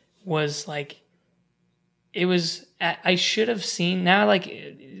was like, I should have seen, now like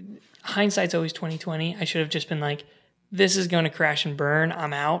hindsight's always 20/20. I should have just been like, this is going to crash and burn.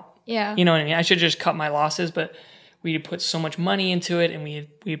 I'm out. Yeah. You know what I mean? I should just cut my losses, but we had put so much money into it, and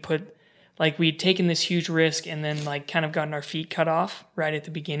we'd taken this huge risk, and then like kind of gotten our feet cut off right at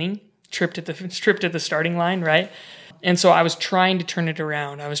the beginning, stripped at the starting line, right? And so I was trying to turn it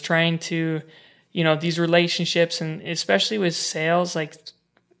around. I was trying to, these relationships, and especially with sales, like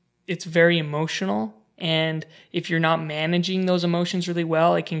it's very emotional. And if you're not managing those emotions really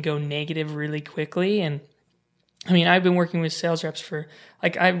well, it can go negative really quickly. And I mean, I've been working with sales reps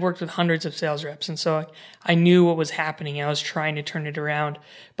I've worked with hundreds of sales reps. And so I knew what was happening. I was trying to turn it around,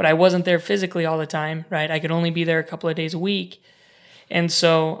 but I wasn't there physically all the time, right? I could only be there a couple of days a week. And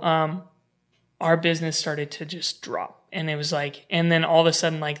so our business started to just drop. And it was like, and then all of a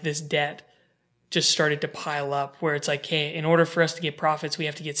sudden, like this debt just started to pile up, where it's like, hey, in order for us to get profits, we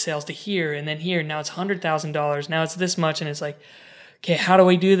have to get sales to here and then here. Now it's $100,000. Now it's this much. And it's like, okay, how do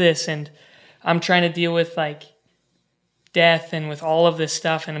we do this? And I'm trying to deal with like death and with all of this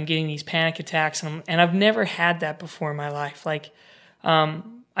stuff, and I'm getting these panic attacks, and I've never had that before in my life. Like,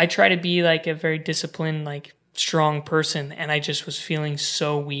 I I try to be like a very disciplined, like strong person, and I just was feeling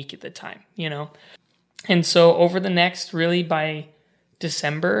so weak at the time, you know? And so over the next, really by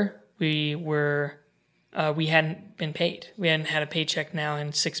December, we hadn't been paid. We hadn't had a paycheck now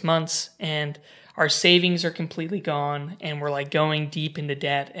in 6 months, and our savings are completely gone, and we're like going deep into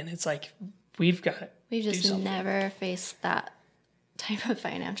debt, and it's like, we've just never faced that type of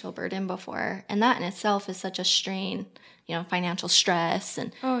financial burden before. And that in itself is such a strain, you know, financial stress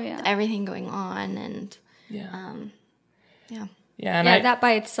and everything going on. And that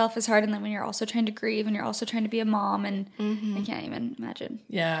by itself is hard. And then when you're also trying to grieve and you're also trying to be a mom, and I can't even imagine.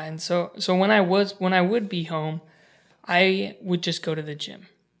 Yeah. And so when I would be home, I would just go to the gym.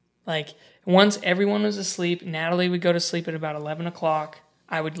 Like once everyone was asleep, Natalie would go to sleep at about 11 o'clock.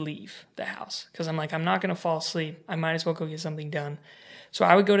 I would leave the house because I'm like, I'm not going to fall asleep. I might as well go get something done. So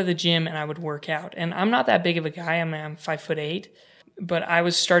I would go to the gym and I would work out. And I'm not that big of a guy. I'm 5'8", but I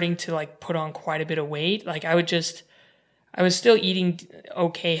was starting to like put on quite a bit of weight. Like I was still eating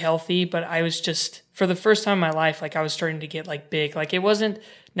okay, healthy, but I was just, for the first time in my life, like I was starting to get like big. Like it wasn't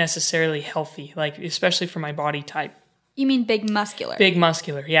necessarily healthy, like especially for my body type. You mean big muscular? Big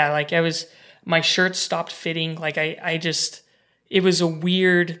muscular, yeah. Like my shirts stopped fitting. Like it was a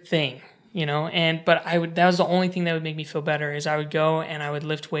weird thing, you know, but that was the only thing that would make me feel better is I would go and I would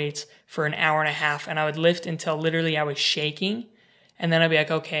lift weights for an hour and a half, and I would lift until literally I was shaking, and then I'd be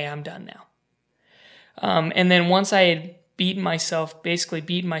like, okay, I'm done now. And then once I had beaten myself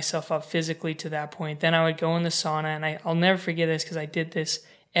up physically to that point, then I would go in the sauna, and I'll never forget this because I did this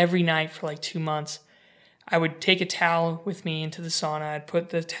every night for like 2 months. I would take a towel with me into the sauna, I'd put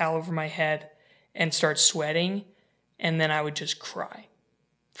the towel over my head and start sweating, and then I would just cry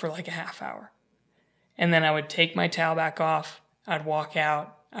for like a half hour. And then I would take my towel back off, I'd walk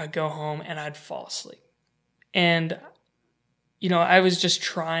out, I'd go home, and I'd fall asleep. And, you know, I was just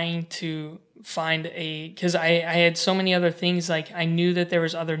trying to find because I had so many other things. Like I knew that there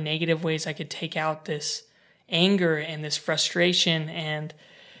was other negative ways I could take out this anger and this frustration and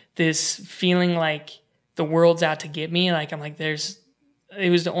this feeling like the world's out to get me. Like I'm like, it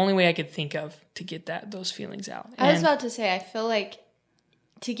was the only way I could think of to get those feelings out. I was about to say, I feel like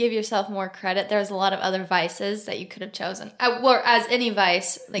to give yourself more credit, there's a lot of other vices that you could have chosen. Or as any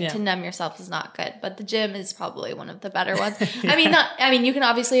vice, to numb yourself is not good, but the gym is probably one of the better ones. I mean, you can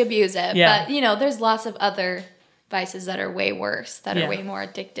obviously abuse it, but you know, there's lots of other vices that are way worse, that are way more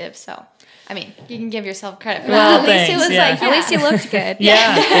addictive. So, I mean, you can give yourself credit for that. At least it was at least you looked good.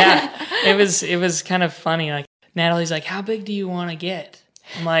 Yeah. It was kind of funny. Like Natalie's like, how big do you want to get?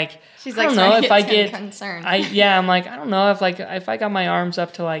 I'm like, she's I like, don't know if I get concerned. I'm like, I don't know if I got my arms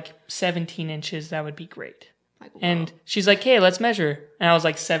up to like 17 inches, that would be great. Like, and she's like, hey, let's measure. And I was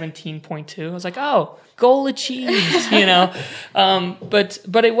like 17.2. I was like, oh, goal achieved, you know? But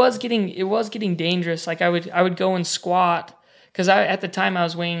it was getting dangerous. Like I would go and squat because at the time I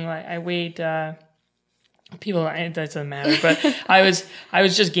was weighing, like I weighed, that doesn't matter, but I was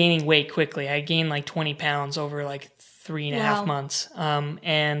just gaining weight quickly. I gained like 20 pounds over like 3.5 months.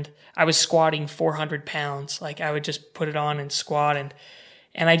 And I was squatting 400 pounds. Like I would just put it on and squat, and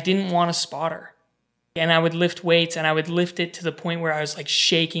I didn't want a spotter. And I would lift weights, and I would lift it to the point where I was like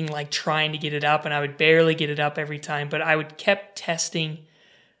shaking, like trying to get it up, and I would barely get it up every time, but I would kept testing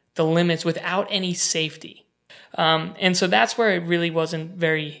the limits without any safety. And so that's where it really wasn't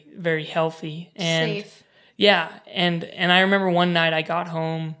very, very healthy. And safe. Yeah. And I remember one night I got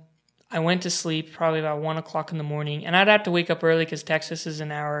home, I went to sleep probably about 1 o'clock in the morning, and I'd have to wake up early because Texas is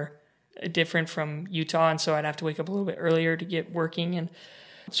an hour different from Utah. And so I'd have to wake up a little bit earlier to get working. And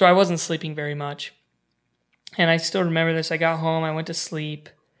so I wasn't sleeping very much. And I still remember this. I got home, I went to sleep,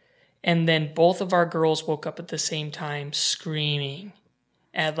 and then both of our girls woke up at the same time screaming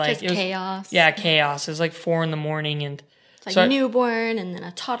at like chaos. Yeah, chaos. It was like 4 a.m. and it's like newborn and then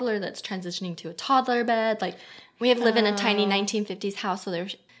a toddler that's transitioning to a toddler bed. Like we live in a tiny 1950s house, so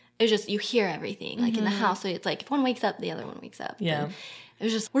it's just you hear everything like in the house. So it's like if one wakes up, the other one wakes up. Yeah. And it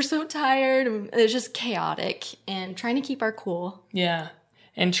was just we're so tired. And it was just chaotic and trying to keep our cool. Yeah.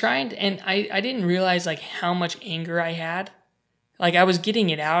 And I didn't realize like how much anger I had. Like I was getting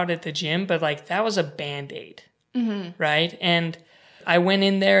it out at the gym, but like that was a Band-Aid, right? And I went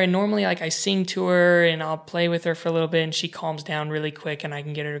in there, and normally like I sing to her and I'll play with her for a little bit, and she calms down really quick and I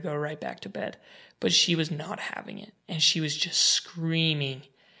can get her to go right back to bed. But she was not having it, and she was just screaming.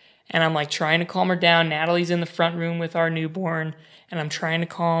 And I'm like trying to calm her down. Natalie's in the front room with our newborn, and I'm trying to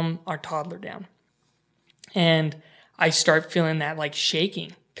calm our toddler down. And I start feeling that like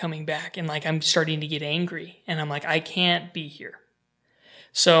shaking coming back, and like I'm starting to get angry, and I'm like, I can't be here.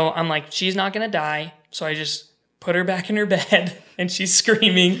 So I'm like, she's not going to die. So I just put her back in her bed, and she's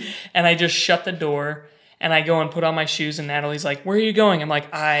screaming, and I just shut the door, and I go and put on my shoes, and Natalie's like, where are you going? I'm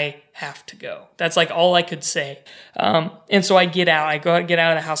like, I have to go. That's like all I could say. And so I get out of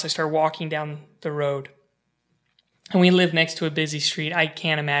the house, I start walking down the road. And we live next to a busy street. I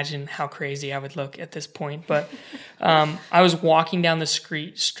can't imagine how crazy I would look at this point. But I was walking down the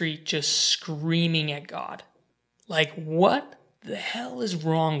street just screaming at God. Like, what the hell is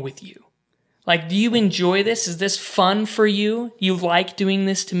wrong with you? Like, do you enjoy this? Is this fun for you? You like doing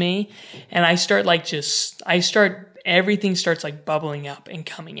this to me? And everything starts like bubbling up and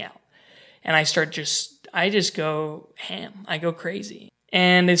coming out. And I just go ham. I go crazy.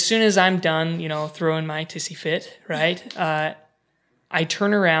 And as soon as I'm done, throwing my tissy fit, right, I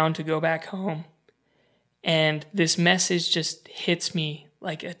turn around to go back home, and this message just hits me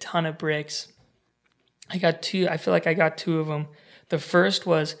like a ton of bricks. I feel like I got two of them. The first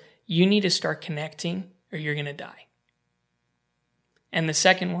was, you need to start connecting or you're going to die. And the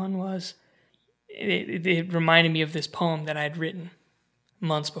second one was, it reminded me of this poem that I'd written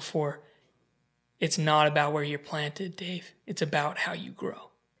months before. It's not about where you're planted, Dave. It's about how you grow.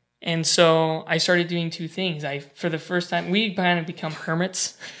 And so I started doing two things. For the first time, we kind of become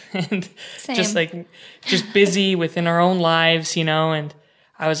hermits and just busy within our own lives, and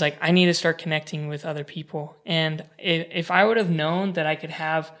I was like, I need to start connecting with other people. And if I would have known that I could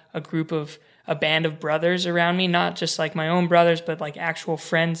have a band of brothers around me, not just like my own brothers, but like actual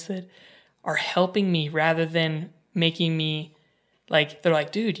friends that are helping me rather than making me like, they're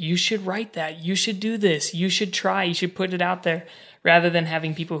like, dude, you should write that. You should do this. You should try. You should put it out there, rather than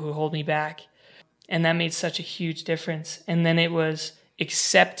having people who hold me back. And that made such a huge difference. And then it was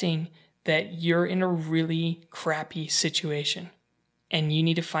accepting that you're in a really crappy situation and you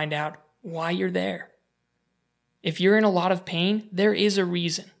need to find out why you're there. If you're in a lot of pain, there is a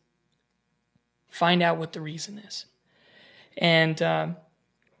reason. Find out what the reason is. And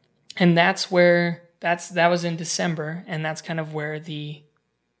that was in December, and that's kind of where the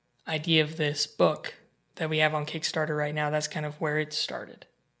idea of this book that we have on Kickstarter right now, that's kind of where it started.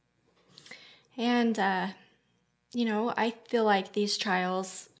 And, I feel like these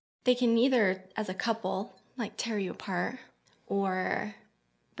trials, they can either, as a couple, like tear you apart or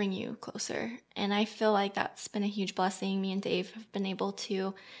bring you closer. And I feel like that's been a huge blessing. Me and Dave have been able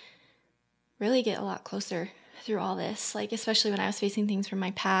to really get a lot closer through all this, like especially when I was facing things from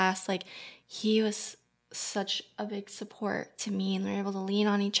my past. Like, he was such a big support to me, and we were able to lean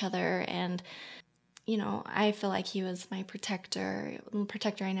on each other. And I feel like he was my protector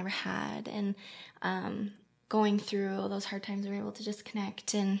I never had. And going through those hard times, we were able to just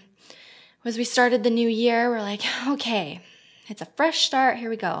connect. And as we started the new year, we're like, okay, it's a fresh start. Here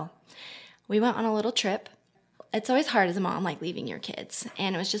we go. We went on a little trip. It's always hard as a mom, like leaving your kids.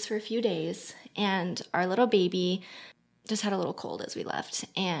 And it was just for a few days. And our little baby just had a little cold as we left.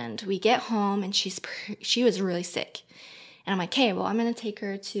 And we get home, and she was really sick. And I'm like, okay, well, I'm going to take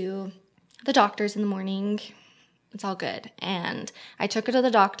her to the doctor's in the morning. It's all good. And I took her to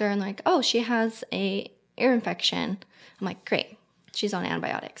the doctor, and like, oh, she has a ear infection. I'm like, great. She's on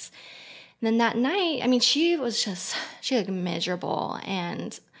antibiotics. And then that night, she looked miserable.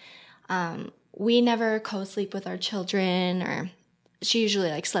 And we never co-sleep with our children, or she usually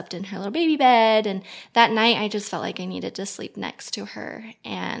like slept in her little baby bed. And that night I just felt like I needed to sleep next to her.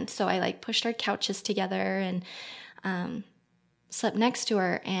 And so I like pushed our couches together and slept next to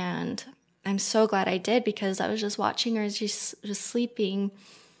her. And I'm so glad I did, because I was just watching her as she's just sleeping,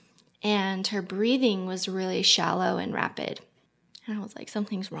 and her breathing was really shallow and rapid. And I was like,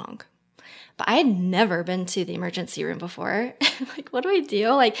 something's wrong. But I had never been to the emergency room before. Like, what do I do?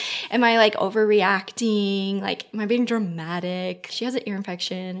 Like, am I like overreacting? Like, am I being dramatic? She has an ear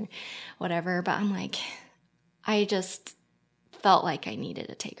infection or whatever. But I'm like, I just felt like I needed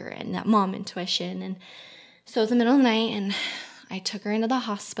to take her in, that mom intuition. And so it was the middle of the night, and I took her into the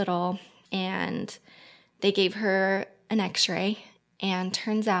hospital, and they gave her an x-ray, and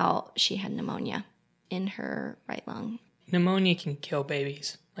turns out she had pneumonia in her right lung. Pneumonia can kill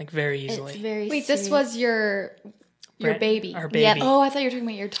babies, like, very easily. It's very Wait, serious. this was your baby? Our baby. Yep. Oh, I thought you were talking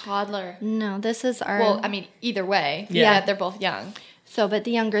about your toddler. No, this is our... Well, either way. Yeah. They're both young. So, but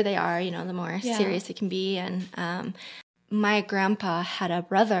the younger they are, the more serious it can be. And my grandpa had a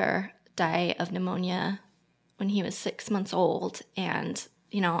brother die of pneumonia when he was 6 months old. And,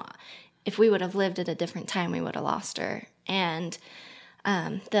 if we would have lived at a different time, we would have lost her. And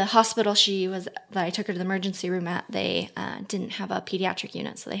the hospital that I took her to the emergency room at, they didn't have a pediatric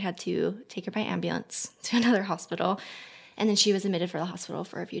unit, so they had to take her by ambulance to another hospital. And then she was admitted for the hospital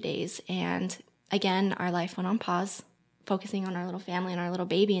for a few days. And again, our life went on pause, focusing on our little family and our little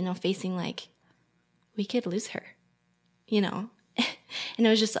baby, and facing like, we could lose her, you know? And it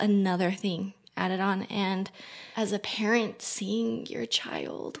was just another thing added on. And as a parent, seeing your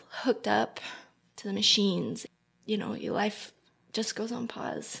child hooked up to the machines, you know, your life just goes on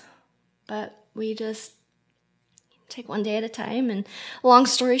pause. But we just take one day at a time. And long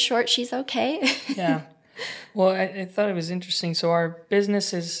story short, she's okay. Yeah. Well, I thought it was interesting. So our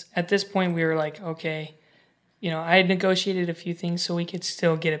business is, at this point, we were like, okay, you know, I had negotiated a few things so we could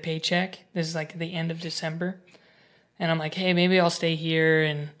still get a paycheck. This is like the end of December. And I'm like, hey, maybe I'll stay here.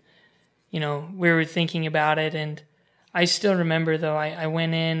 And, you know, we were thinking about it. And I still remember, though, I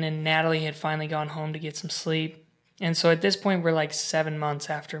went in and Natalie had finally gone home to get some sleep. And so at this point, we're like 7 months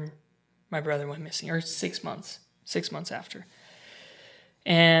after my brother went missing, or 6 months after.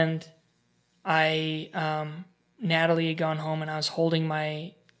 And Natalie had gone home and I was holding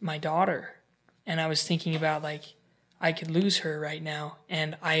my daughter. And I was thinking about, like, I could lose her right now.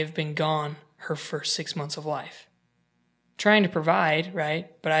 And I have been gone her first 6 months of life. Trying to provide, right?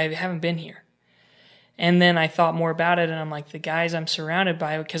 But I haven't been here. And then I thought more about it, and I'm like, the guys I'm surrounded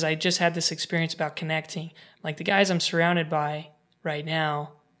by, because I just had this experience about connecting, like the guys I'm surrounded by right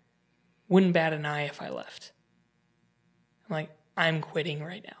now wouldn't bat an eye if I left. I'm like, I'm quitting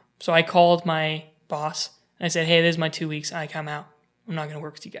right now. So I called my boss, and I said, hey, this is my 2 weeks. I'm out. I'm not going to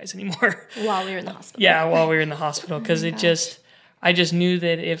work with you guys anymore. While we were in the hospital. Yeah, while we were in the hospital, because I just knew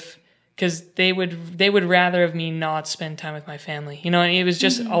that because they would rather of me not spend time with my family. You know, and it was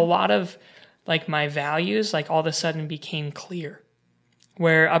just a lot of, like, my values, like, all of a sudden became clear.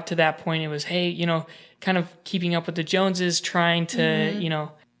 Where up to that point it was, hey, you know, kind of keeping up with the Joneses, trying to, you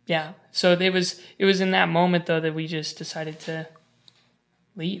know, yeah. So it was in that moment, though, that we just decided to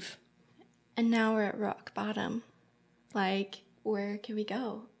leave. And now we're at rock bottom. Like, where can we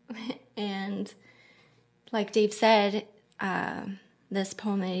go? And like Dave said, this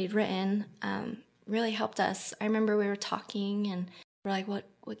poem that he'd written really helped us. I remember we were talking and we're like, what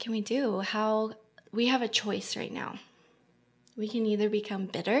can we do? We have a choice right now. We can either become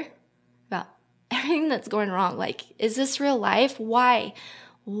bitter about everything that's going wrong. Like, is this real life? Why?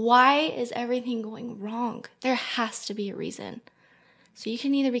 Why is everything going wrong? There has to be a reason. So you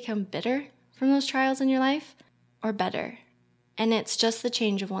can either become bitter from those trials in your life or better. And it's just the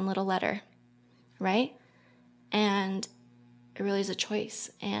change of one little letter, right? And it really is a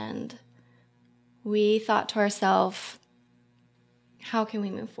choice. And we thought to ourselves, how can we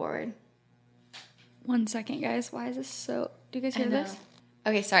move forward? 1 second, guys. Why is this so... Do you guys hear this?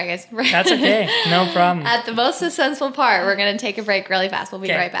 Okay, sorry, guys. That's okay. No problem. At the most suspenseful part, we're going to take a break really fast. We'll be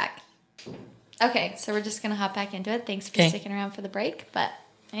right back. Okay, so we're just going to hop back into it. Thanks for sticking around for the break. But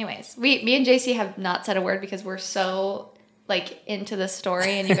anyways, me and JC have not said a word because we're so, like, into the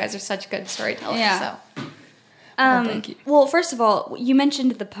story, and you guys are such good storytellers. Yeah. So. Thank you. Well, first of all, you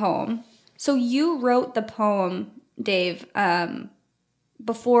mentioned the poem. So you wrote the poem, Dave,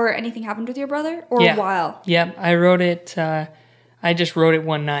 before anything happened with your brother, or while? Yeah, I wrote it. I just wrote it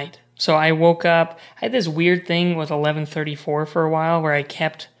one night. So I woke up. I had this weird thing with 11:34 for a while, where I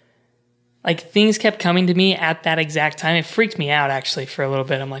kept, like, things kept coming to me at that exact time. It freaked me out, actually, for a little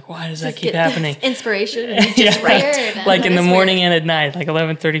bit. I'm like, why does that keep happening? Inspiration. And you just write. Like in the morning and at night, like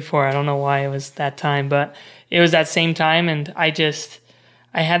 11:34. I don't know why it was that time, but it was that same time, and I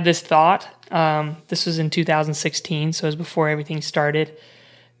had this thought. This was in 2016, so it was before everything started.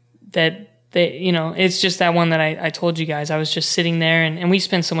 It's just that one that I told you guys. I was just sitting there, and we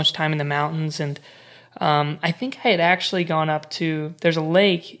spent so much time in the mountains, and I think I had actually gone up to, there's a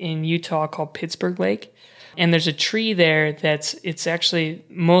lake in Utah called Pittsburgh Lake, and there's a tree there it's actually,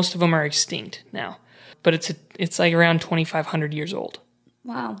 most of them are extinct now, but it's like around 2,500 years old.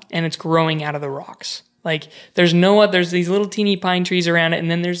 Wow. And it's growing out of the rocks. Like, there's these little teeny pine trees around it, and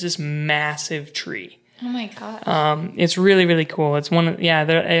then there's this massive tree. Oh my God. It's really, really cool. It's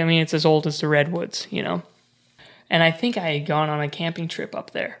it's as old as the redwoods, you know. And I think I had gone on a camping trip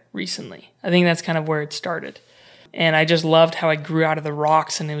up there recently. I think that's kind of where it started. And I just loved how it grew out of the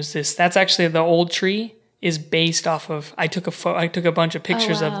rocks, and it was that's actually, the old tree is based off of, I took a bunch of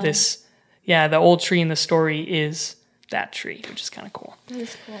pictures of this. Yeah, the old tree in the story is that tree, which is kind of cool. That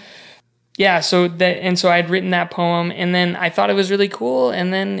is cool. Yeah, so I'd written that poem, and then I thought it was really cool,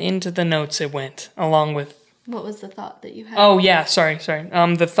 and then into the notes it went, along with... What was the thought that you had? Oh, yeah, sorry.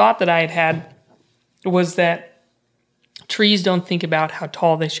 The thought that I had was that trees don't think about how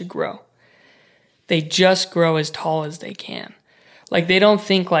tall they should grow. They just grow as tall as they can. Like, they don't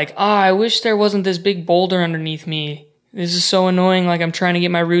think like, I wish there wasn't this big boulder underneath me. This is so annoying, like I'm trying to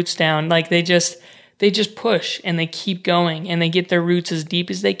get my roots down. Like, they just push, and they keep going, and they get their roots as deep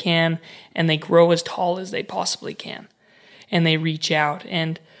as they can, and they grow as tall as they possibly can, and they reach out.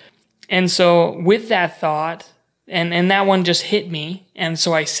 And And so with that thought, and that one just hit me. And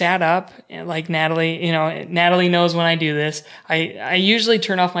so I sat up, and like Natalie, Natalie knows when I do this. I usually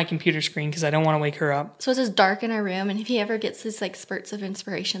turn off my computer screen because I don't want to wake her up. So it's just dark in our room, and if he ever gets these like spurts of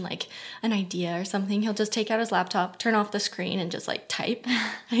inspiration, like an idea or something, he'll just take out his laptop, turn off the screen, and just like type.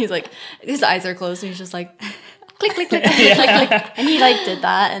 And he's like, his eyes are closed, and he's just like, click, click, click, click, click, click. And he like did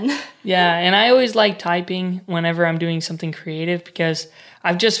that. And yeah, and I always like typing whenever I'm doing something creative because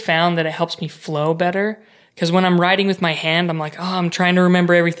I've just found that it helps me flow better. Because when I'm writing with my hand, I'm like, I'm trying to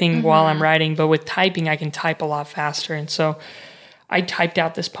remember everything while I'm writing. But with typing, I can type a lot faster. And so I typed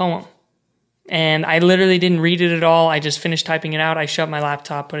out this poem. And I literally didn't read it at all. I just finished typing it out. I shut my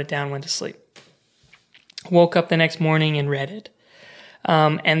laptop, put it down, went to sleep. Woke up the next morning and read it.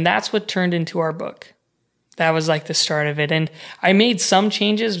 And that's what turned into our book. That was like the start of it. And I made some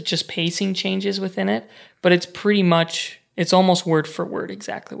changes, just pacing changes within it. But it's almost word for word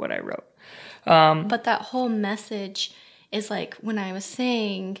exactly what I wrote. But that whole message is like when I was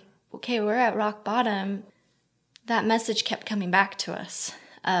saying, okay, we're at rock bottom, that message kept coming back to us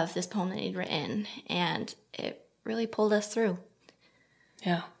of this poem that he'd written, and it really pulled us through.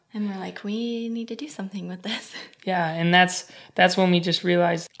 Yeah. And we're like, we need to do something with this. Yeah, and that's when we just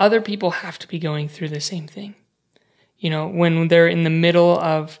realized other people have to be going through the same thing. When they're in the middle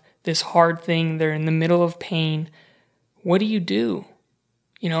of this hard thing, they're in the middle of pain, what do you do?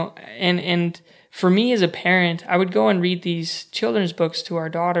 And for me as a parent, I would go and read these children's books to our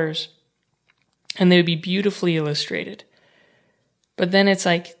daughters, and they would be beautifully illustrated. But then it's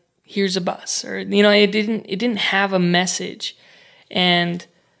like, here's a bus, or it didn't have a message. And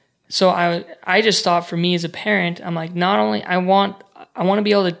so I just thought, for me as a parent, I'm like, not only I want to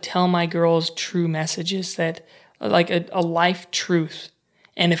be able to tell my girls true messages, that like a life truth.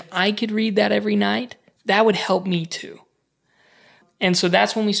 And if I could read that every night, that would help me too. And so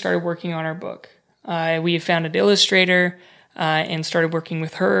that's when we started working on our book. We found an illustrator and started working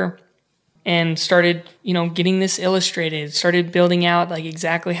with her and started, getting this illustrated, started building out like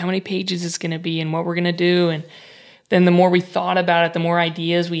exactly how many pages it's going to be and what we're going to do. And then the more we thought about it, the more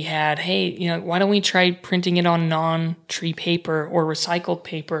ideas we had. Hey, why don't we try printing it on non-tree paper or recycled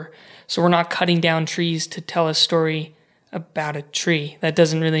paper so we're not cutting down trees to tell a story about a tree? That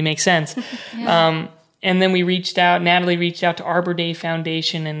doesn't really make sense. Yeah. And then Natalie reached out to Arbor Day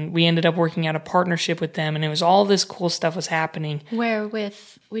Foundation, and we ended up working out a partnership with them, and it was all this cool stuff was happening.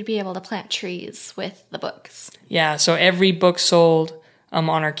 Wherewith we'd be able to plant trees with the books. Yeah, so every book sold on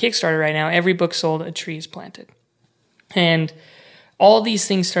our Kickstarter right now, every book sold, a tree is planted. And all these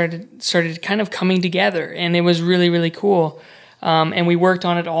things started kind of coming together, and it was really, really cool. And we worked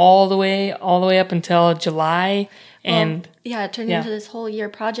on it all the way up until July. And it turned into this whole year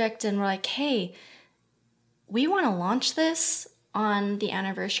project, and we're like, hey, we want to launch this on the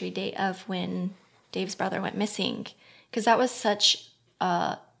anniversary date of when Dave's brother went missing, because that was such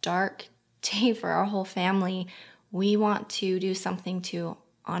a dark day for our whole family. We want to do something to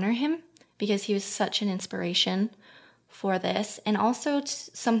honor him because he was such an inspiration for this, and also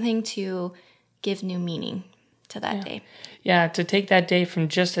something to give new meaning to that day. Yeah, to take that day from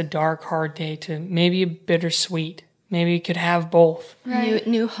just a dark, hard day to maybe a bittersweet. Maybe you could have both. Right.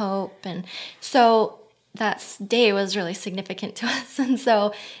 New hope. And so that day was really significant to us. And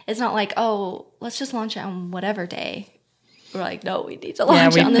so it's not like, let's just launch it on whatever day. We're like, no, we need to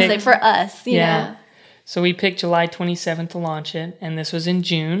launch it on this day for us, you know? So we picked July 27th to launch it, and this was in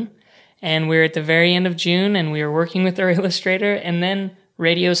June. And we're at the very end of June, and we were working with our illustrator, and then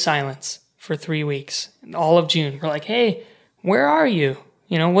radio silence for 3 weeks. All of June. We're like, hey, where are you?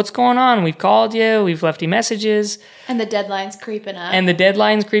 What's going on? We've called you. We've left you messages. And the deadline's creeping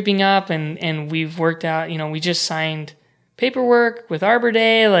up. And we've worked out, we just signed paperwork with Arbor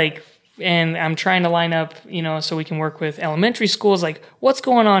Day, and I'm trying to line up, so we can work with elementary schools. Like, what's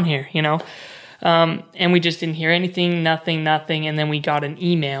going on here, And we just didn't hear anything, nothing. And then we got an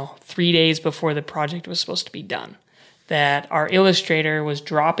email 3 days before the project was supposed to be done that our illustrator was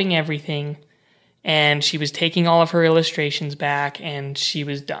dropping everything, and she was taking all of her illustrations back, and she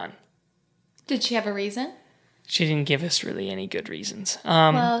was done. Did she have a reason? She didn't give us really any good reasons.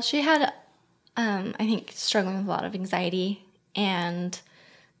 Well, she had, I think, struggling with a lot of anxiety, and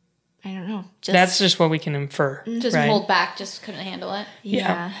I don't know. That's just what we can infer. Just right? hold back, just couldn't handle it.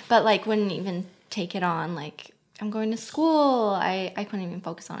 Yeah. But wouldn't even take it on. I'm going to school. I couldn't even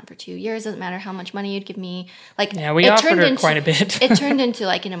focus on it for 2 years. Doesn't matter how much money you'd give me. We offered her quite a bit. It turned into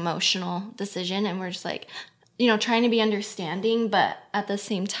an emotional decision, and we're just trying to be understanding, but at the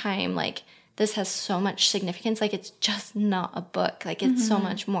same time, this has so much significance. It's just not a book. It's so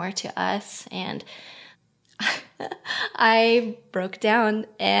much more to us. And I broke down,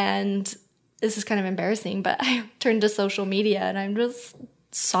 and this is kind of embarrassing, but I turned to social media and I'm just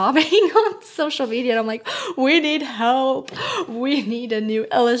sobbing on social media. And I'm like, we need help. We need a new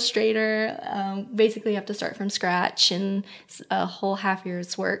illustrator. Basically, you have to start from scratch, and a whole half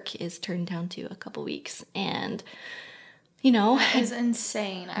year's work is turned down to a couple weeks. And, That is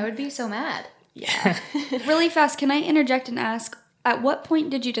insane. I would be so mad. Yeah. Really fast, can I interject and ask, at what point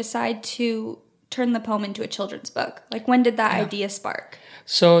did you decide to turn the poem into a children's book? Like, when did that idea spark?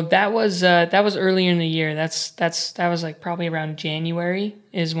 So that was earlier in the year. That was like probably around January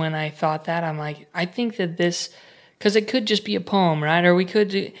is when I thought that. I'm like, I think that this, because it could just be a poem, right? Or we could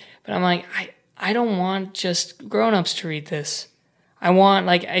do, but I'm like, I don't want just grown-ups to read this. I want,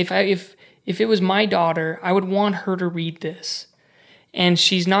 like, if it was my daughter, I would want her to read this. And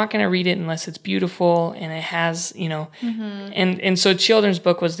she's not going to read it unless it's beautiful and it has, and so children's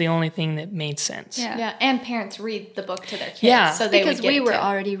book was the only thing that made sense. Yeah, and parents read the book to their kids. Yeah. So they Because would get we were to.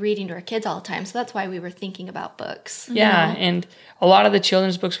 already reading to our kids all the time, so that's why we were thinking about books. Yeah, and a lot of the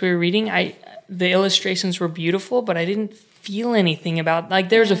children's books we were reading, the illustrations were beautiful, but I didn't feel anything about, like,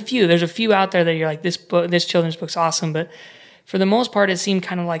 there's a few out there that you're like, this children's book's awesome, but for the most part, it seemed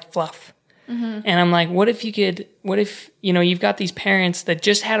kind of like fluff. And I'm like, what if you've got these parents that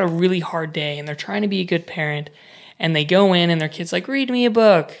just had a really hard day and they're trying to be a good parent and they go in and their kid's like, read me a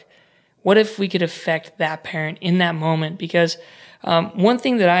book. What if we could affect that parent in that moment? Because one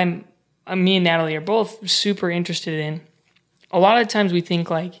thing that me and Natalie are both super interested in, a lot of times we think,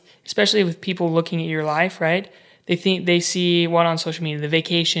 like, especially with people looking at your life, right? They see what on social media, the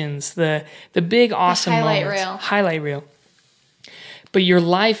vacations, the big awesome moments. Highlight reel. But your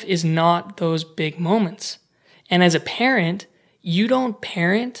life is not those big moments. And as a parent, you don't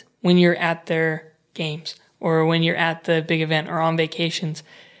parent when you're at their games or when you're at the big event or on vacations.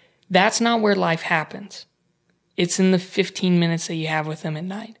 That's not where life happens. It's in the 15 minutes that you have with them at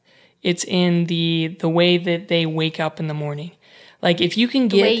night. It's in the way that they wake up in the morning. Like, if you can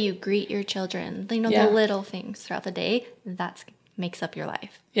get... The way you greet your children, the little things throughout the day, that makes up your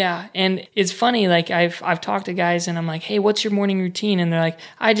life. Yeah, and it's funny, like, I've talked to guys and I'm like, hey, what's your morning routine? And they're like,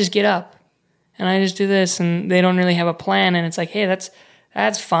 I just get up and I just do this, and they don't really have a plan. And it's like, hey,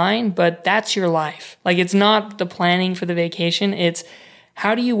 that's fine, but that's your life. Like, it's not the planning for the vacation. It's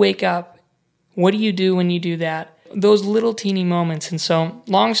how do you wake up? What do you do when you do that? Those little teeny moments. And so,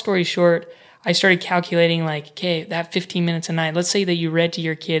 long story short, I started calculating, like, okay, that 15 minutes a night, let's say that you read to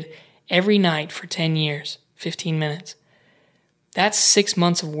your kid every night for 10 years, 15 minutes. That's 6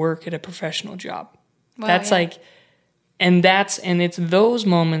 months of work at a professional job. Wow, that's like, and it's those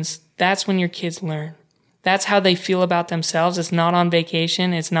moments, that's when your kids learn. That's how they feel about themselves. It's not on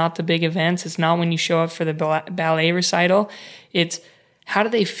vacation. It's not the big events. It's not when you show up for the ballet recital. It's how do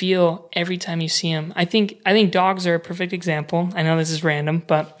they feel every time you see them? I think dogs are a perfect example. I know this is random,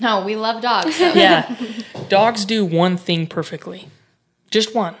 but... No, we love dogs. So. Yeah. Dogs do one thing perfectly.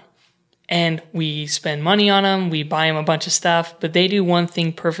 Just one. And we spend money on them, we buy them a bunch of stuff, but they do one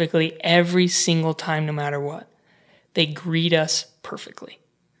thing perfectly every single time, no matter what. They greet us perfectly.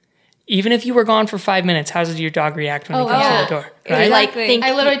 Even if you were gone for 5 minutes, how does your dog react when he comes to the door? Right? Like,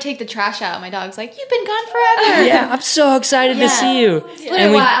 I literally take the trash out. My dog's like, you've been gone forever. Yeah, I'm so excited to see you. It's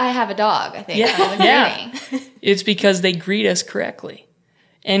literally why I have a dog, I think. Yeah. It's because they greet us correctly.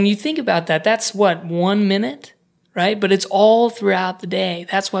 And you think about that, that's what, 1 minute? Right? But it's all throughout the day.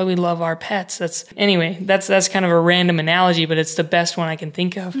 That's why we love our pets. That's kind of a random analogy, but it's the best one I can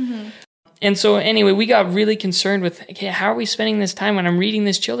think of. Mm-hmm. And so anyway, we got really concerned with, okay, how are we spending this time when I'm reading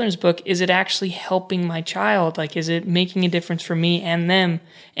this children's book? Is it actually helping my child? Like, is it making a difference for me and them?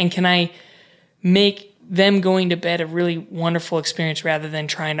 And can I make them going to bed a really wonderful experience rather than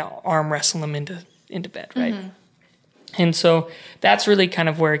trying to arm wrestle them into bed, right? Mm-hmm. And so that's really kind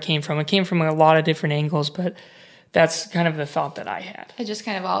of where it came from. It came from a lot of different angles, but that's kind of the thought that I had. It just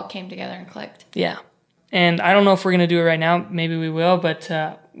kind of all came together and clicked. Yeah. And I don't know if we're going to do it right now. Maybe we will, but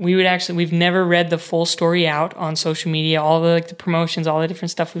we've never read the full story out on social media, all the promotions, all the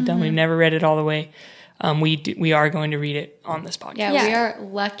different stuff we've done. We've never read it all the way. We are going to read it on this podcast. Yeah, we are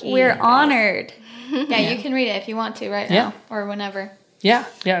lucky. We're honored. Yeah, you can read it if you want to right now or whenever. Yeah,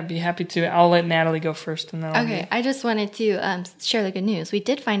 I'd be happy to. I'll let Natalie go first, and then Okay, I just wanted to share the good news. We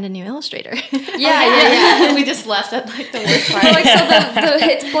did find a new illustrator. Yeah. We just left at the worst part. So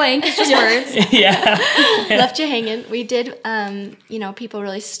it's blank. It's just words. Yeah. Left you hanging. We did. People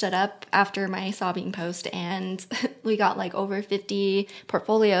really stood up after my sobbing post, and we got over 50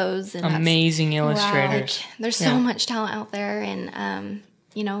 portfolios and amazing illustrators. There's so much talent out there, and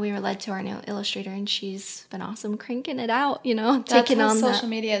we were led to our new illustrator, and she's been awesome cranking it out, That's taking why on social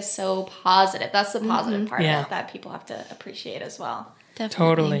media is so positive. That's the positive part Yeah. of it that people have to appreciate as well. Definitely.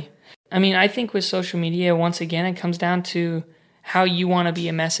 Totally. I mean, I think with social media, once again, it comes down to how you want to be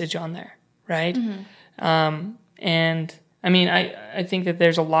a message on there, right? And I mean, I think that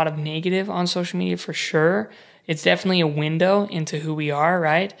there's a lot of negative on social media for sure. It's definitely a window into who we are,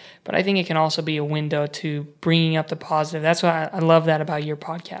 right? But I think it can also be a window to bringing up the positive. That's why I love that about your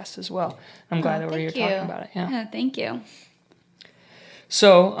podcast as well. I'm glad that we're here talking about it. Yeah, thank you.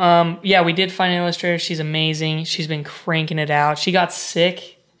 So, we did find an illustrator. She's amazing. She's been cranking it out. She got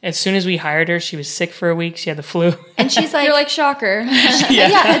sick. As soon as we hired her, she was sick for a week. She had the flu. And she's like, You're like, shocker.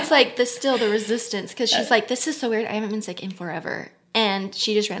 yeah, it's like the resistance, because she's like, this is so weird. I haven't been sick in forever. And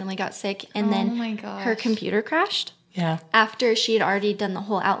she just randomly got sick, and then my gosh. her computer crashed Yeah. after she had already done the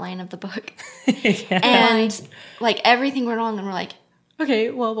whole outline of the book. Yeah. And like everything went wrong, and we're like, okay,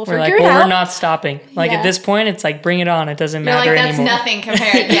 well, we'll We're figure like, it out. we're not stopping. Like at this point, it's like, bring it on. It doesn't You're matter like, that's anymore. nothing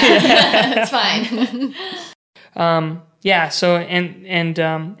compared. Yeah, it's fine. So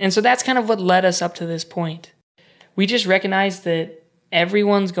and so that's kind of what led us up to this point. We just recognized that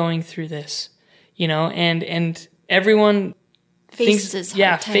everyone's going through this, and everyone Faces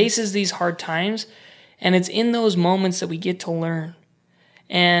faces these hard times, and it's in those moments that we get to learn.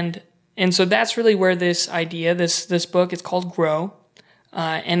 And so that's really where this idea, this book, it's called Grow,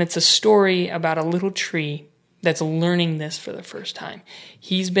 and it's a story about a little tree that's learning this for the first time.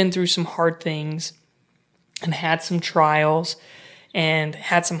 He's been through some hard things and had some trials and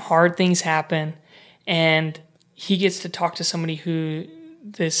had some hard things happen, and he gets to talk to somebody who,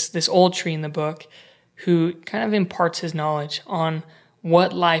 this old tree in the book, who kind of imparts his knowledge on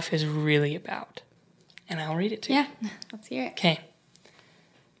what life is really about. And I'll read it to you. Yeah, let's hear it. Okay.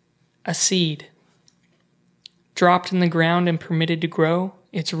 A seed. Dropped in the ground and permitted to grow,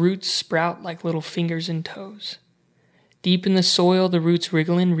 its roots sprout like little fingers and toes. Deep in the soil, the roots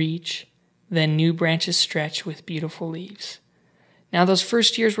wriggle and reach, then new branches stretch with beautiful leaves. Now those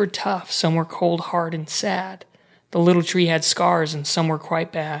first years were tough. Some were cold, hard, and sad. The little tree had scars, and some were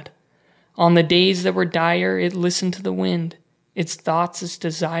quite bad. On the days that were dire, it listened to the wind. Its thoughts, its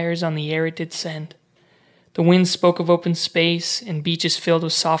desires on the air it did send. The wind spoke of open space and beaches filled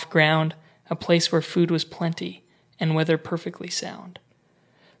with soft ground, a place where food was plenty and weather perfectly sound.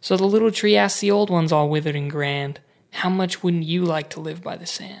 So the little tree asked the old ones all withered and grand, how much wouldn't you like to live by the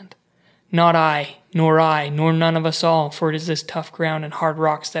sand? Not I, nor none of us all, for it is this tough ground and hard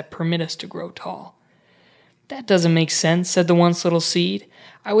rocks that permit us to grow tall. That doesn't make sense, said the once little seed.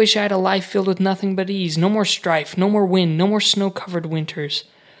 I wish I had a life filled with nothing but ease, no more strife, no more wind, no more snow-covered winters.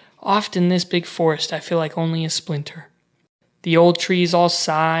 Oft in this big forest I feel like only a splinter. The old trees all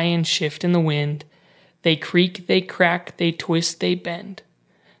sigh and shift in the wind. They creak, they crack, they twist, they bend.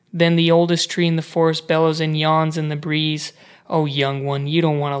 Then the oldest tree in the forest bellows and yawns in the breeze. Oh, young one, you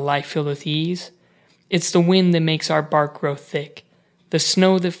don't want a life filled with ease. It's the wind that makes our bark grow thick. The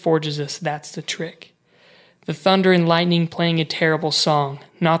snow that forges us, that's the trick. The thunder and lightning playing a terrible song,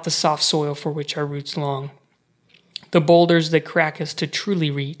 not the soft soil for which our roots long. The boulders that crack us to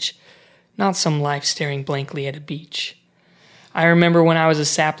truly reach, not some life staring blankly at a beach. I remember when I was a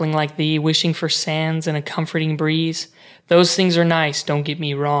sapling like thee, wishing for sands and a comforting breeze. Those things are nice, don't get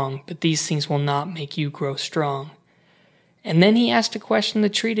me wrong, but these things will not make you grow strong. And then he asked a question the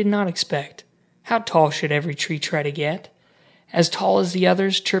tree did not expect. How tall should every tree try to get? As tall as the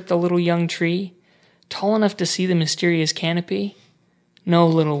others, chirped the little young tree. Tall enough to see the mysterious canopy? No,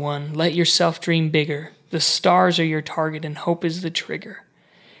 little one, let yourself dream bigger. The stars are your target and hope is the trigger.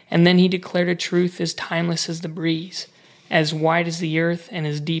 And then he declared a truth as timeless as the breeze, as wide as the earth and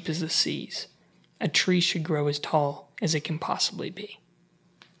as deep as the seas. A tree should grow as tall as it can possibly be.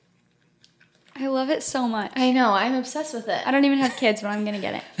 I love it so much. I know. I'm obsessed with it. I don't even have kids, but I'm going to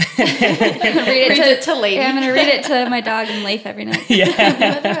get it. Read it to Lady. Yeah, I'm going to read it to my dog and Leif every night.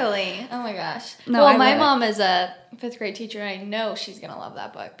 Literally. Oh my gosh. No, well, I my love mom is a 5th grade teacher, and I know she's going to love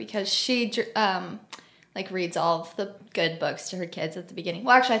that book because she reads all of the good books to her kids at the beginning.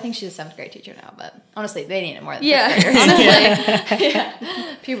 Well, actually, I think she's a 7th grade teacher now, but honestly, they need it more than 5th graders. Honestly.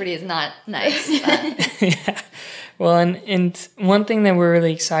 Yeah. Puberty is not nice. But. Yeah. Well, and one thing that we're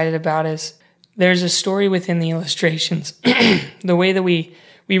really excited about is there's a story within the illustrations. The way that we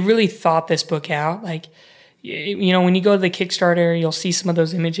really thought this book out, like, when you go to the Kickstarter, you'll see some of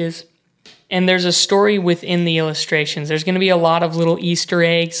those images. And there's a story within the illustrations. There's going to be a lot of little Easter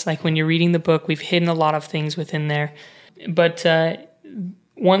eggs. Like when you're reading the book, we've hidden a lot of things within there. But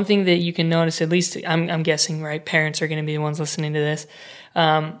one thing that you can notice, at least I'm guessing, right? Parents are going to be the ones listening to this.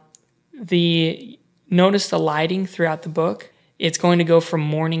 Notice the lighting throughout the book. It's going to go from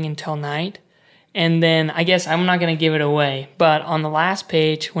morning until night. And then I guess I'm not going to give it away, but on the last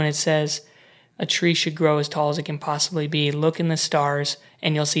page when it says a tree should grow as tall as it can possibly be, look in the stars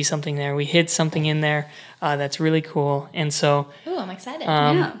and you'll see something there. We hid something in there that's really cool. And so Ooh, I'm excited.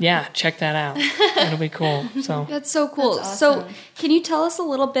 yeah, check that out. It'll be cool. So That's so cool. That's awesome. So can you tell us a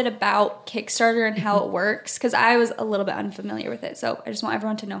little bit about Kickstarter and how it works? Because I was a little bit unfamiliar with it. So I just want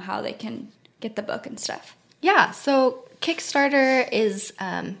everyone to know how they can get the book and stuff. Yeah, so Kickstarter is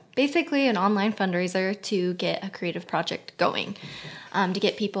basically an online fundraiser to get a creative project going, to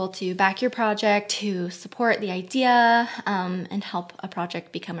get people to back your project, to support the idea, and help a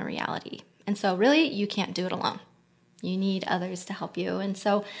project become a reality. And so really, you can't do it alone. You need others to help you. And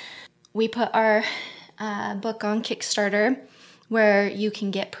so we put our book on Kickstarter where you can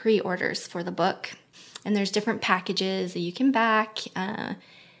get pre-orders for the book. And there's different packages that you can back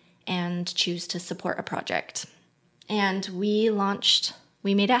and choose to support a project. And we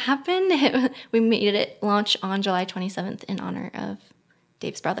made it happen. We made it launch on July 27th in honor of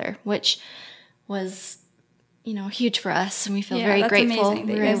Dave's brother, which was, huge for us. And we feel very grateful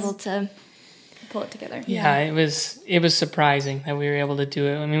we were able to pull it together. yeah, it was surprising that we were able to do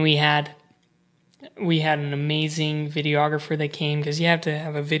it. I mean, we had an amazing videographer that came, because you have to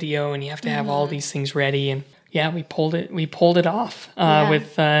have a video and you have to have all these things ready. And yeah, we pulled it off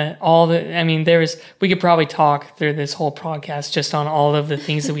with all the. I mean, we could probably talk through this whole podcast just on all of the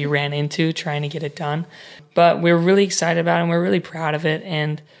things that we ran into trying to get it done. But we're really excited about it and we're really proud of it.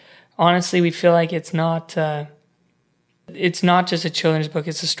 And honestly, we feel like it's not just a children's book.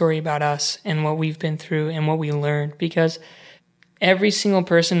 It's a story about us and what we've been through and what we learned. Because every single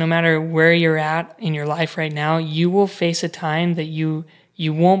person, no matter where you're at in your life right now, you will face a time that you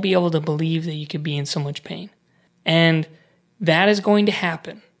won't be able to believe that you could be in so much pain. And that is going to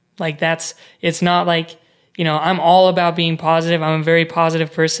happen. It's not like, I'm all about being positive. I'm a very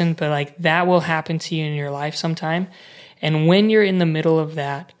positive person, but that will happen to you in your life sometime. And when you're in the middle of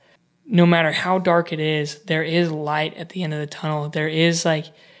that, no matter how dark it is, there is light at the end of the tunnel. There is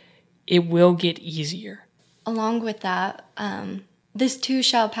it will get easier. Along with that, this too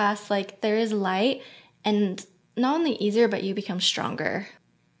shall pass. There is light, and not only easier, but you become stronger.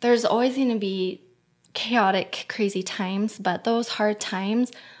 There's always going to be chaotic, crazy times, but those hard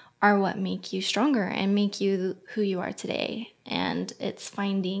times are what make you stronger and make you who you are today. And it's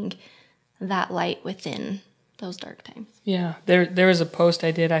finding that light within those dark times. Yeah, there was a post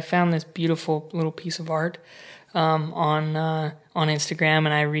I did. I found this beautiful little piece of art on Instagram,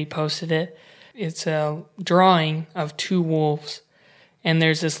 and I reposted it. It's a drawing of two wolves, and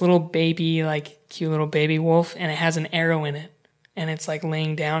there's this little baby, cute little baby wolf, and it has an arrow in it, and it's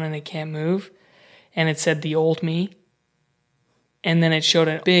laying down and it can't move, and it said the old me, and then it showed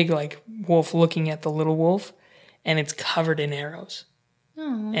a big wolf looking at the little wolf, and it's covered in arrows.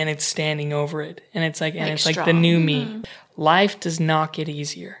 And it's standing over it. And it's like the new me. Life does not get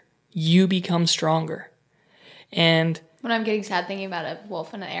easier. You become stronger. And when I'm getting sad thinking about a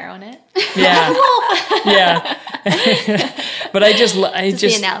wolf and an arrow in it. Yeah. Yeah. But I just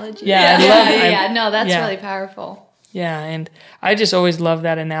the analogy. Yeah, I love it. No, that's really powerful. Yeah, and I just always love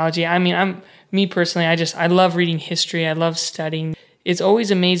that analogy. I mean, me personally, I love reading history. I love studying. It's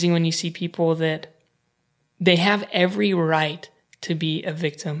always amazing when you see people that they have every right to be a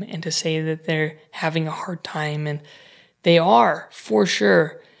victim and to say that they're having a hard time, and they are, for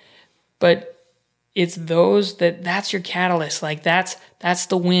sure. But it's those that's your catalyst. That's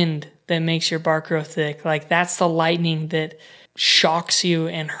the wind that makes your bark grow thick. That's the lightning that shocks you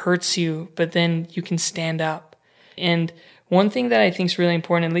and hurts you, but then you can stand up. And one thing that I think is really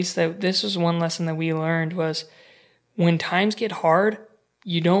important, at least this was one lesson that we learned, was when times get hard,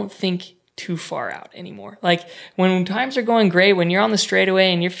 you don't think too far out anymore. When times are going great, when you're on the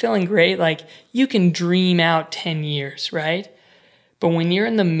straightaway and you're feeling great, you can dream out 10 years, right? But when you're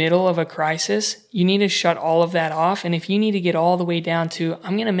in the middle of a crisis, you need to shut all of that off. And if you need to get all the way down to,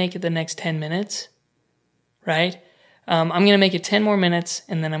 I'm going to make it the next 10 minutes, right? I'm going to make it 10 more minutes,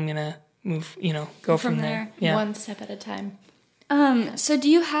 and then I'm going to move, go from there. Yeah. One step at a time. So do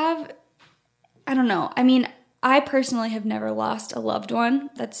you have, I don't know, I mean, I personally have never lost a loved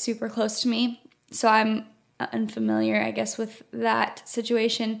one that's super close to me, so I'm unfamiliar, I guess, with that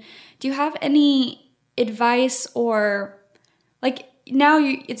situation. Do you have any advice, or now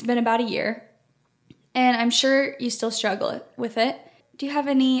it's been about a year, and I'm sure you still struggle with it. Do you have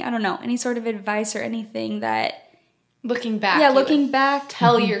any, I don't know, any sort of advice or anything that looking back,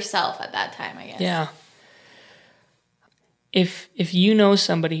 tell yourself at that time, I guess? Yeah. If you know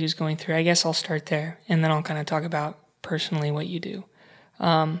somebody who's going through, I guess I'll start there, and then I'll kind of talk about personally what you do.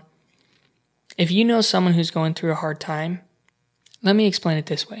 If you know someone who's going through a hard time, Let me explain it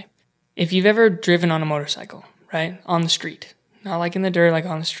this way. If you've ever driven on a motorcycle, right, on the street, not like in the dirt, like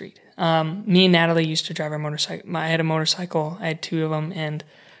on the street. Me and Natalie used to drive our motorcycle. I had a motorcycle. I had 2 of them, and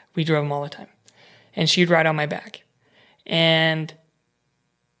we drove them all the time. And she'd ride on my back. And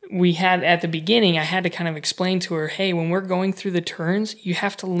we had, at the beginning, I had to kind of explain to her, hey, when we're going through the turns, you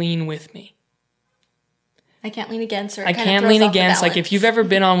have to lean with me. I can't lean against her. I can't lean against. Like, if you've ever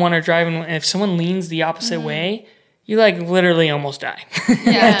been on one or driving, and if someone leans the opposite way, you like literally almost die.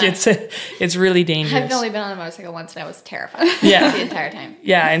 Yeah. Like it's really dangerous. I've only been on a motorcycle once and I was terrified the entire time.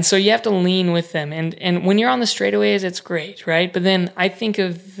 Yeah, and so you have to lean with them. And when you're on the straightaways, it's great, right? But then I think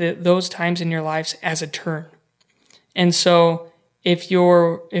of those times in your lives as a turn. And so if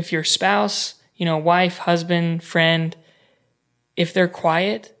your spouse, wife, husband, friend, if they're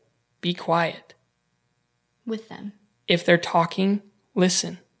quiet, be quiet. With them. If they're talking,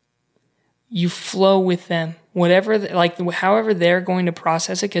 listen. You flow with them. Whatever, however they're going to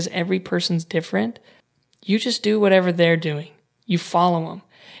process it, because every person's different, you just do whatever they're doing. You follow them.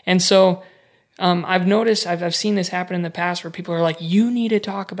 And so I've noticed, I've seen this happen in the past where people are like, you need to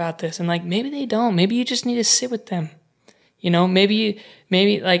talk about this. And like, maybe they don't. Maybe you just need to sit with them. Maybe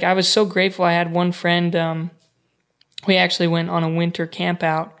like I was so grateful. I had one friend, we actually went on a winter camp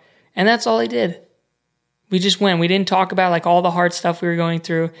out, and that's all he did. We just went. We didn't talk about like all the hard stuff we were going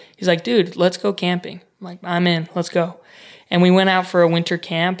through. He's like, dude, let's go camping. I'm like, I'm in. Let's go. And we went out for a winter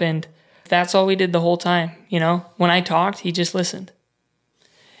camp, and that's all we did the whole time. When I talked, he just listened.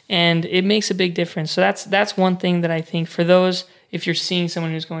 And it makes a big difference. So that's one thing that I think for those, if you're seeing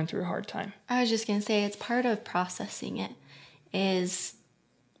someone who's going through a hard time. I was just going to say, it's part of processing it is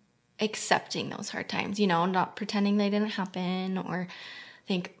accepting those hard times, not pretending they didn't happen or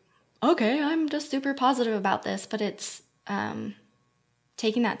think, okay, I'm just super positive about this, but it's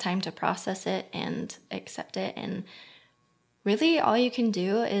taking that time to process it and accept it. And really all you can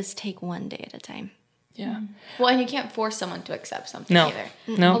do is take one day at a time. Yeah. Well, and you can't force someone to accept something either.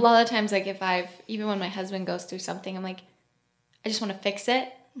 No. A lot of times, like even when my husband goes through something, I'm like, I just want to fix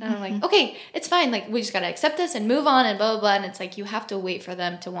it. And I'm like, okay, it's fine. Like, we just got to accept this and move on and blah, blah, blah. And it's like, you have to wait for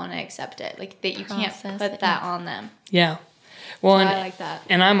them to want to accept it. Like, that you can't put that on them. Yeah. Well, I like that.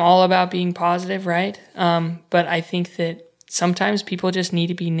 And I'm all about being positive, right? But I think that sometimes people just need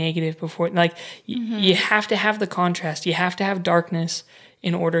to be negative before, like, you have to have the contrast. You have to have darkness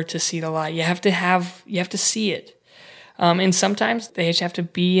in order to see the light. You have to see it. And sometimes they just have to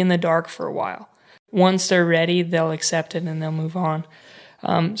be in the dark for a while. Once they're ready, they'll accept it and they'll move on.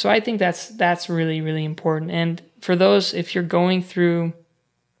 So I think that's really, really important. And for those, if you're going through,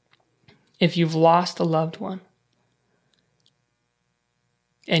 if you've lost a loved one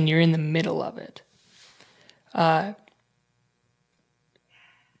and you're in the middle of it,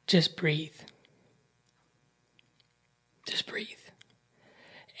 just breathe. Just breathe.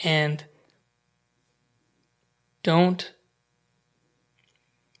 And don't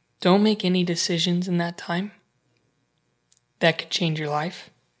make any decisions in that time that could change your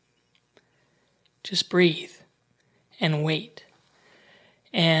life. Just breathe and wait.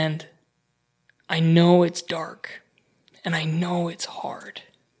 And I know it's dark and I know it's hard,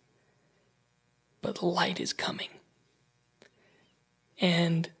 but the light is coming.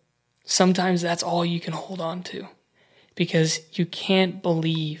 And sometimes that's all you can hold on to because you can't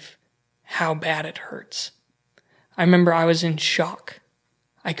believe how bad it hurts. I remember I was in shock.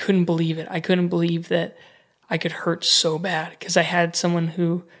 I couldn't believe it. I couldn't believe that I could hurt so bad because I had someone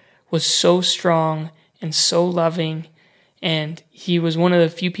who was so strong and so loving, and he was one of the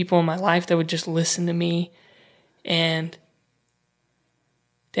few people in my life that would just listen to me, and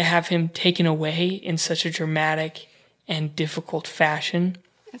to have him taken away in such a dramatic and difficult fashion.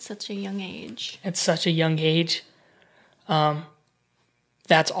 At such a young age.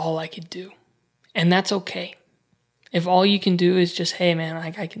 That's all I could do. And that's okay. If all you can do is just, hey man, I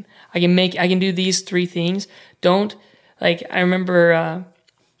can do these 3 things. Don't, like, I remember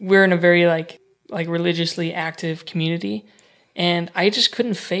we're in a very like religiously active community, and I just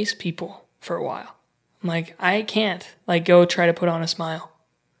couldn't face people for a while. I'm like, I can't like go try to put on a smile.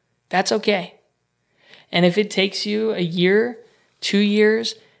 That's okay. And if it takes you a year, 2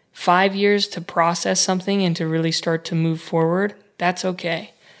 years, 5 years to process something and to really start to move forward, that's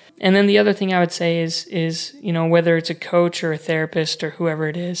okay. And then the other thing I would say is whether it's a coach or a therapist or whoever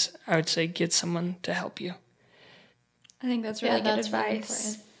it is, I would say get someone to help you. I think that's really good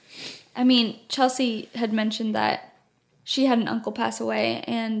advice. I mean, Chelsea had mentioned that she had an uncle pass away,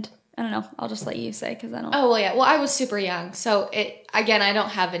 and I don't know, I'll just let you say because I don't. Oh, well, yeah. Well, I was super young. So, I don't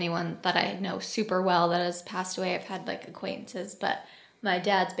have anyone that I know super well that has passed away. I've had like acquaintances, but my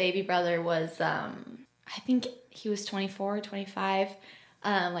dad's baby brother was I think he was 24, 25,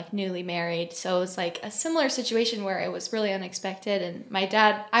 like newly married. So it was like a similar situation where it was really unexpected. And my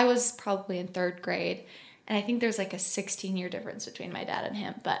dad, I was probably in 3rd grade. And I think there's like a 16-year difference between my dad and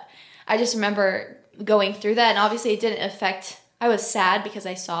him. But I just remember going through that. And obviously it didn't affect, I was sad because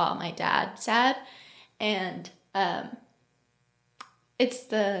I saw my dad sad. And it's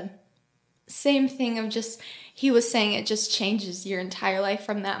the same thing of just, he was saying it just changes your entire life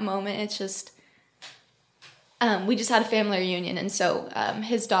from that moment. It's just, we just had a family reunion. And so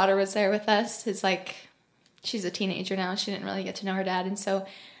his daughter was there with us. She's a teenager now. She didn't really get to know her dad. And so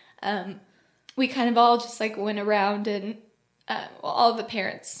we kind of all just like went around and all the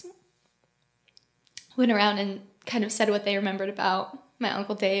parents went around and kind of said what they remembered about my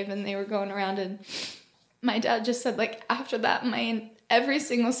Uncle Dave. And they were going around, and my dad just said, like, after that, every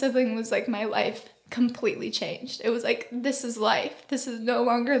single sibling was like, my life completely changed. It was like, this is life. This is no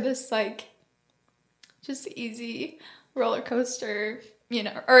longer this like just easy roller coaster,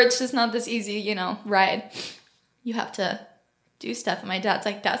 or it's just not this easy, ride. You have to do stuff. And my dad's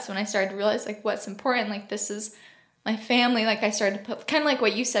like, that's when I started to realize like what's important. Like, this is my family. Like, I started to put kind of like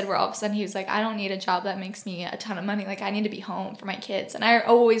what you said, where all of a sudden he was like, I don't need a job that makes me a ton of money. Like, I need to be home for my kids. And I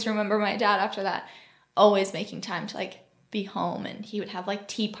always remember my dad after that always making time to like be home, and he would have like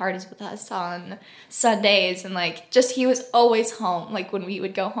tea parties with us on Sundays, and like just he was always home, like when we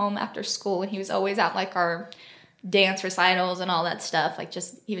would go home after school, and he was always at like our dance recitals and all that stuff, like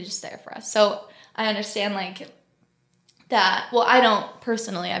just he was just there for us. So I understand like that. Well, I don't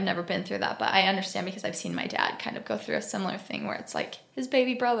personally, I've never been through that, but I understand because I've seen my dad kind of go through a similar thing where it's like his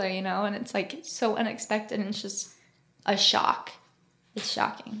baby brother, and it's like so unexpected, and it's just a shock. It's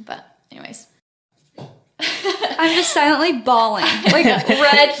shocking, but anyways. I'm just silently bawling, like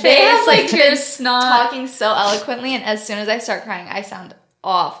red face, like tears, snot. Talking so eloquently, and as soon as I start crying, I sound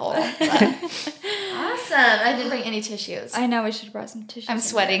awful. But awesome! I didn't bring any tissues. I know, we should have brought some tissues. I'm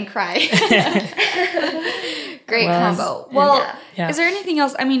sweating, crying. Great well, combo. Well, is there anything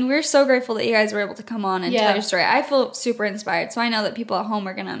else? I mean, we're so grateful that you guys were able to come on and tell your story. I feel super inspired, so I know that people at home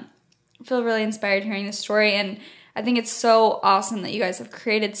are gonna feel really inspired hearing this story, and I think it's so awesome that you guys have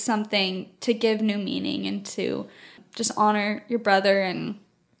created something to give new meaning and to just honor your brother, and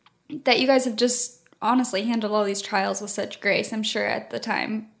that you guys have just honestly handled all these trials with such grace. I'm sure at the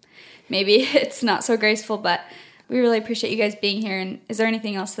time maybe it's not so graceful, but we really appreciate you guys being here. And is there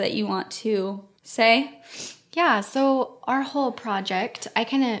anything else that you want to say? Yeah, so our whole project, I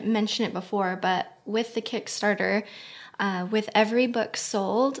kind of mentioned it before, but with the Kickstarter, with every book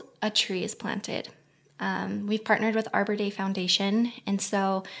sold, a tree is planted. We've partnered with Arbor Day Foundation, and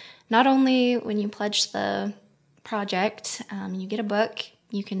so not only when you pledge the project, you get a book,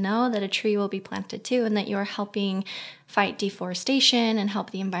 you can know that a tree will be planted too, and that you're helping fight deforestation and help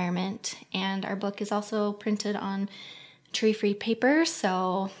the environment. And our book is also printed on tree-free paper,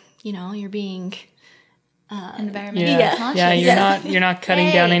 so you're being environmentally conscious. You're not cutting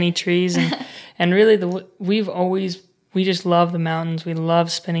down any trees, and really we just love the mountains. We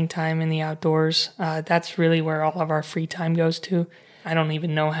love spending time in the outdoors. That's really where all of our free time goes to. I don't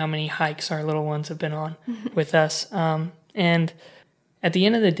even know how many hikes our little ones have been on with us. And at the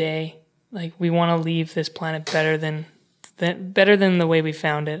end of the day, like, we want to leave this planet better than the way we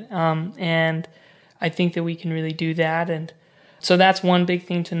found it. And I think that we can really do that. And so that's one big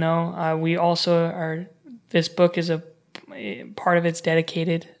thing to know. We also this book is a part of it's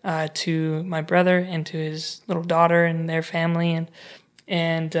dedicated to my brother and to his little daughter and their family,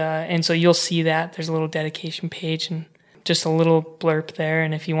 and so you'll see that there's a little dedication page and just a little blurb there.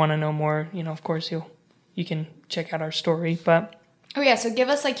 And if you want to know more, of course you can check out our story. But so give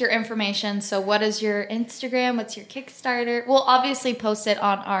us like your information. So what is your Instagram? What's your Kickstarter? We'll obviously post it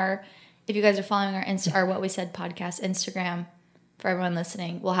on our, if you guys are following our What We Said podcast Instagram. For everyone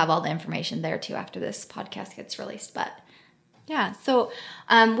listening, we'll have all the information there too after this podcast gets released. But yeah, so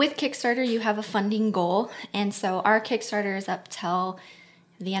with Kickstarter, you have a funding goal. And so our Kickstarter is up till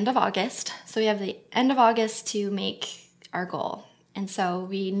the end of August. So we have the end of August to make our goal. And so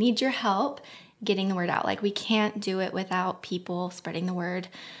we need your help getting the word out. Like, we can't do it without people spreading the word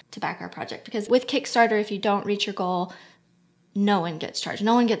to back our project. Because with Kickstarter, if you don't reach your goal, no one gets charged.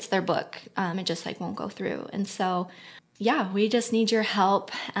 No one gets their book. It just won't go through. And so, we just need your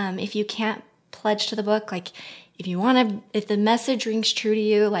help. If you can't pledge to the book, if the message rings true to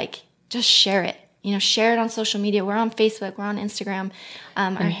you, just share it. Share it on social media. We're on Facebook. We're on Instagram.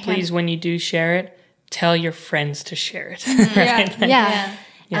 And please, when you do share it, tell your friends to share it. Yeah.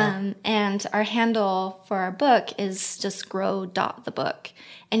 And our handle for our book is just grow.thebook.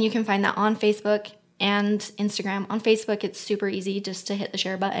 And you can find that on Facebook, and Instagram. On Facebook, it's super easy just to hit the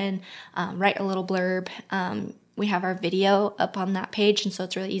share button, write a little blurb. We have our video up on that page, and so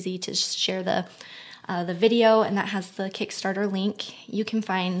it's really easy to share the video, and that has the Kickstarter link. You can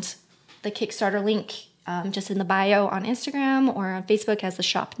find the Kickstarter link just in the bio on Instagram, or on Facebook as the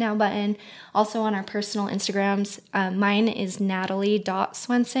Shop Now button. Also on our personal Instagrams, mine is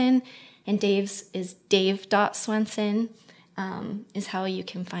natalie.swenson, and Dave's is dave.swenson, is how you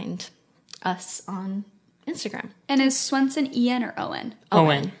can find us on Instagram. And is Swenson E-N or O-N?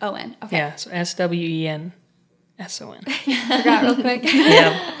 Owen. Owen, okay. Yeah, so SWENSON. Forgot real quick.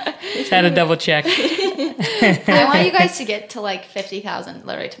 Yeah, just had to double check. I want you guys to get to like 50,000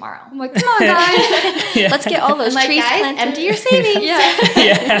 literally tomorrow. I'm like, come on, guys. Let's get all those I'm like, trees guys, planted. empty your savings.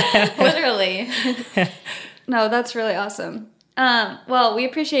 Yeah. Literally. No, that's really awesome. Well, we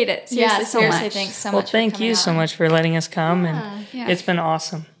appreciate it. Seriously, so seriously, much. thanks so Well, much. thank for you coming so on. much for letting us come, and Yeah. it's been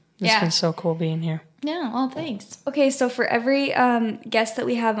awesome. It's Yeah. been so cool being here. Yeah, well, thanks. Okay, so for every guest that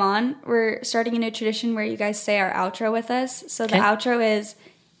we have on, we're starting a new tradition where you guys say our outro with us. So the Okay. outro is,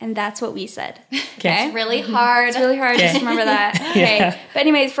 and that's what we said. Okay. It's really hard. It's really hard. Okay. Just remember that. Okay. But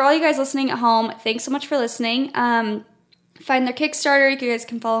anyways, for all you guys listening at home, thanks so much for listening. Find their Kickstarter. You guys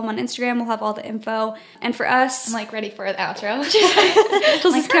can follow them on Instagram. We'll have all the info. And for us, I'm like ready for the outro.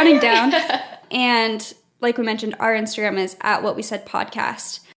 Jules is counting down. And like we mentioned, our Instagram is at What We Said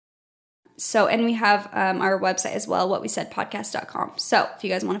Podcast. So, and we have our website as well, whatwesaidpodcast.com. So if you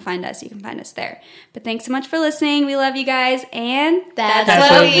guys want to find us, you can find us there. But thanks so much for listening. We love you guys. And That's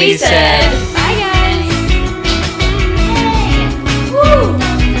what we said.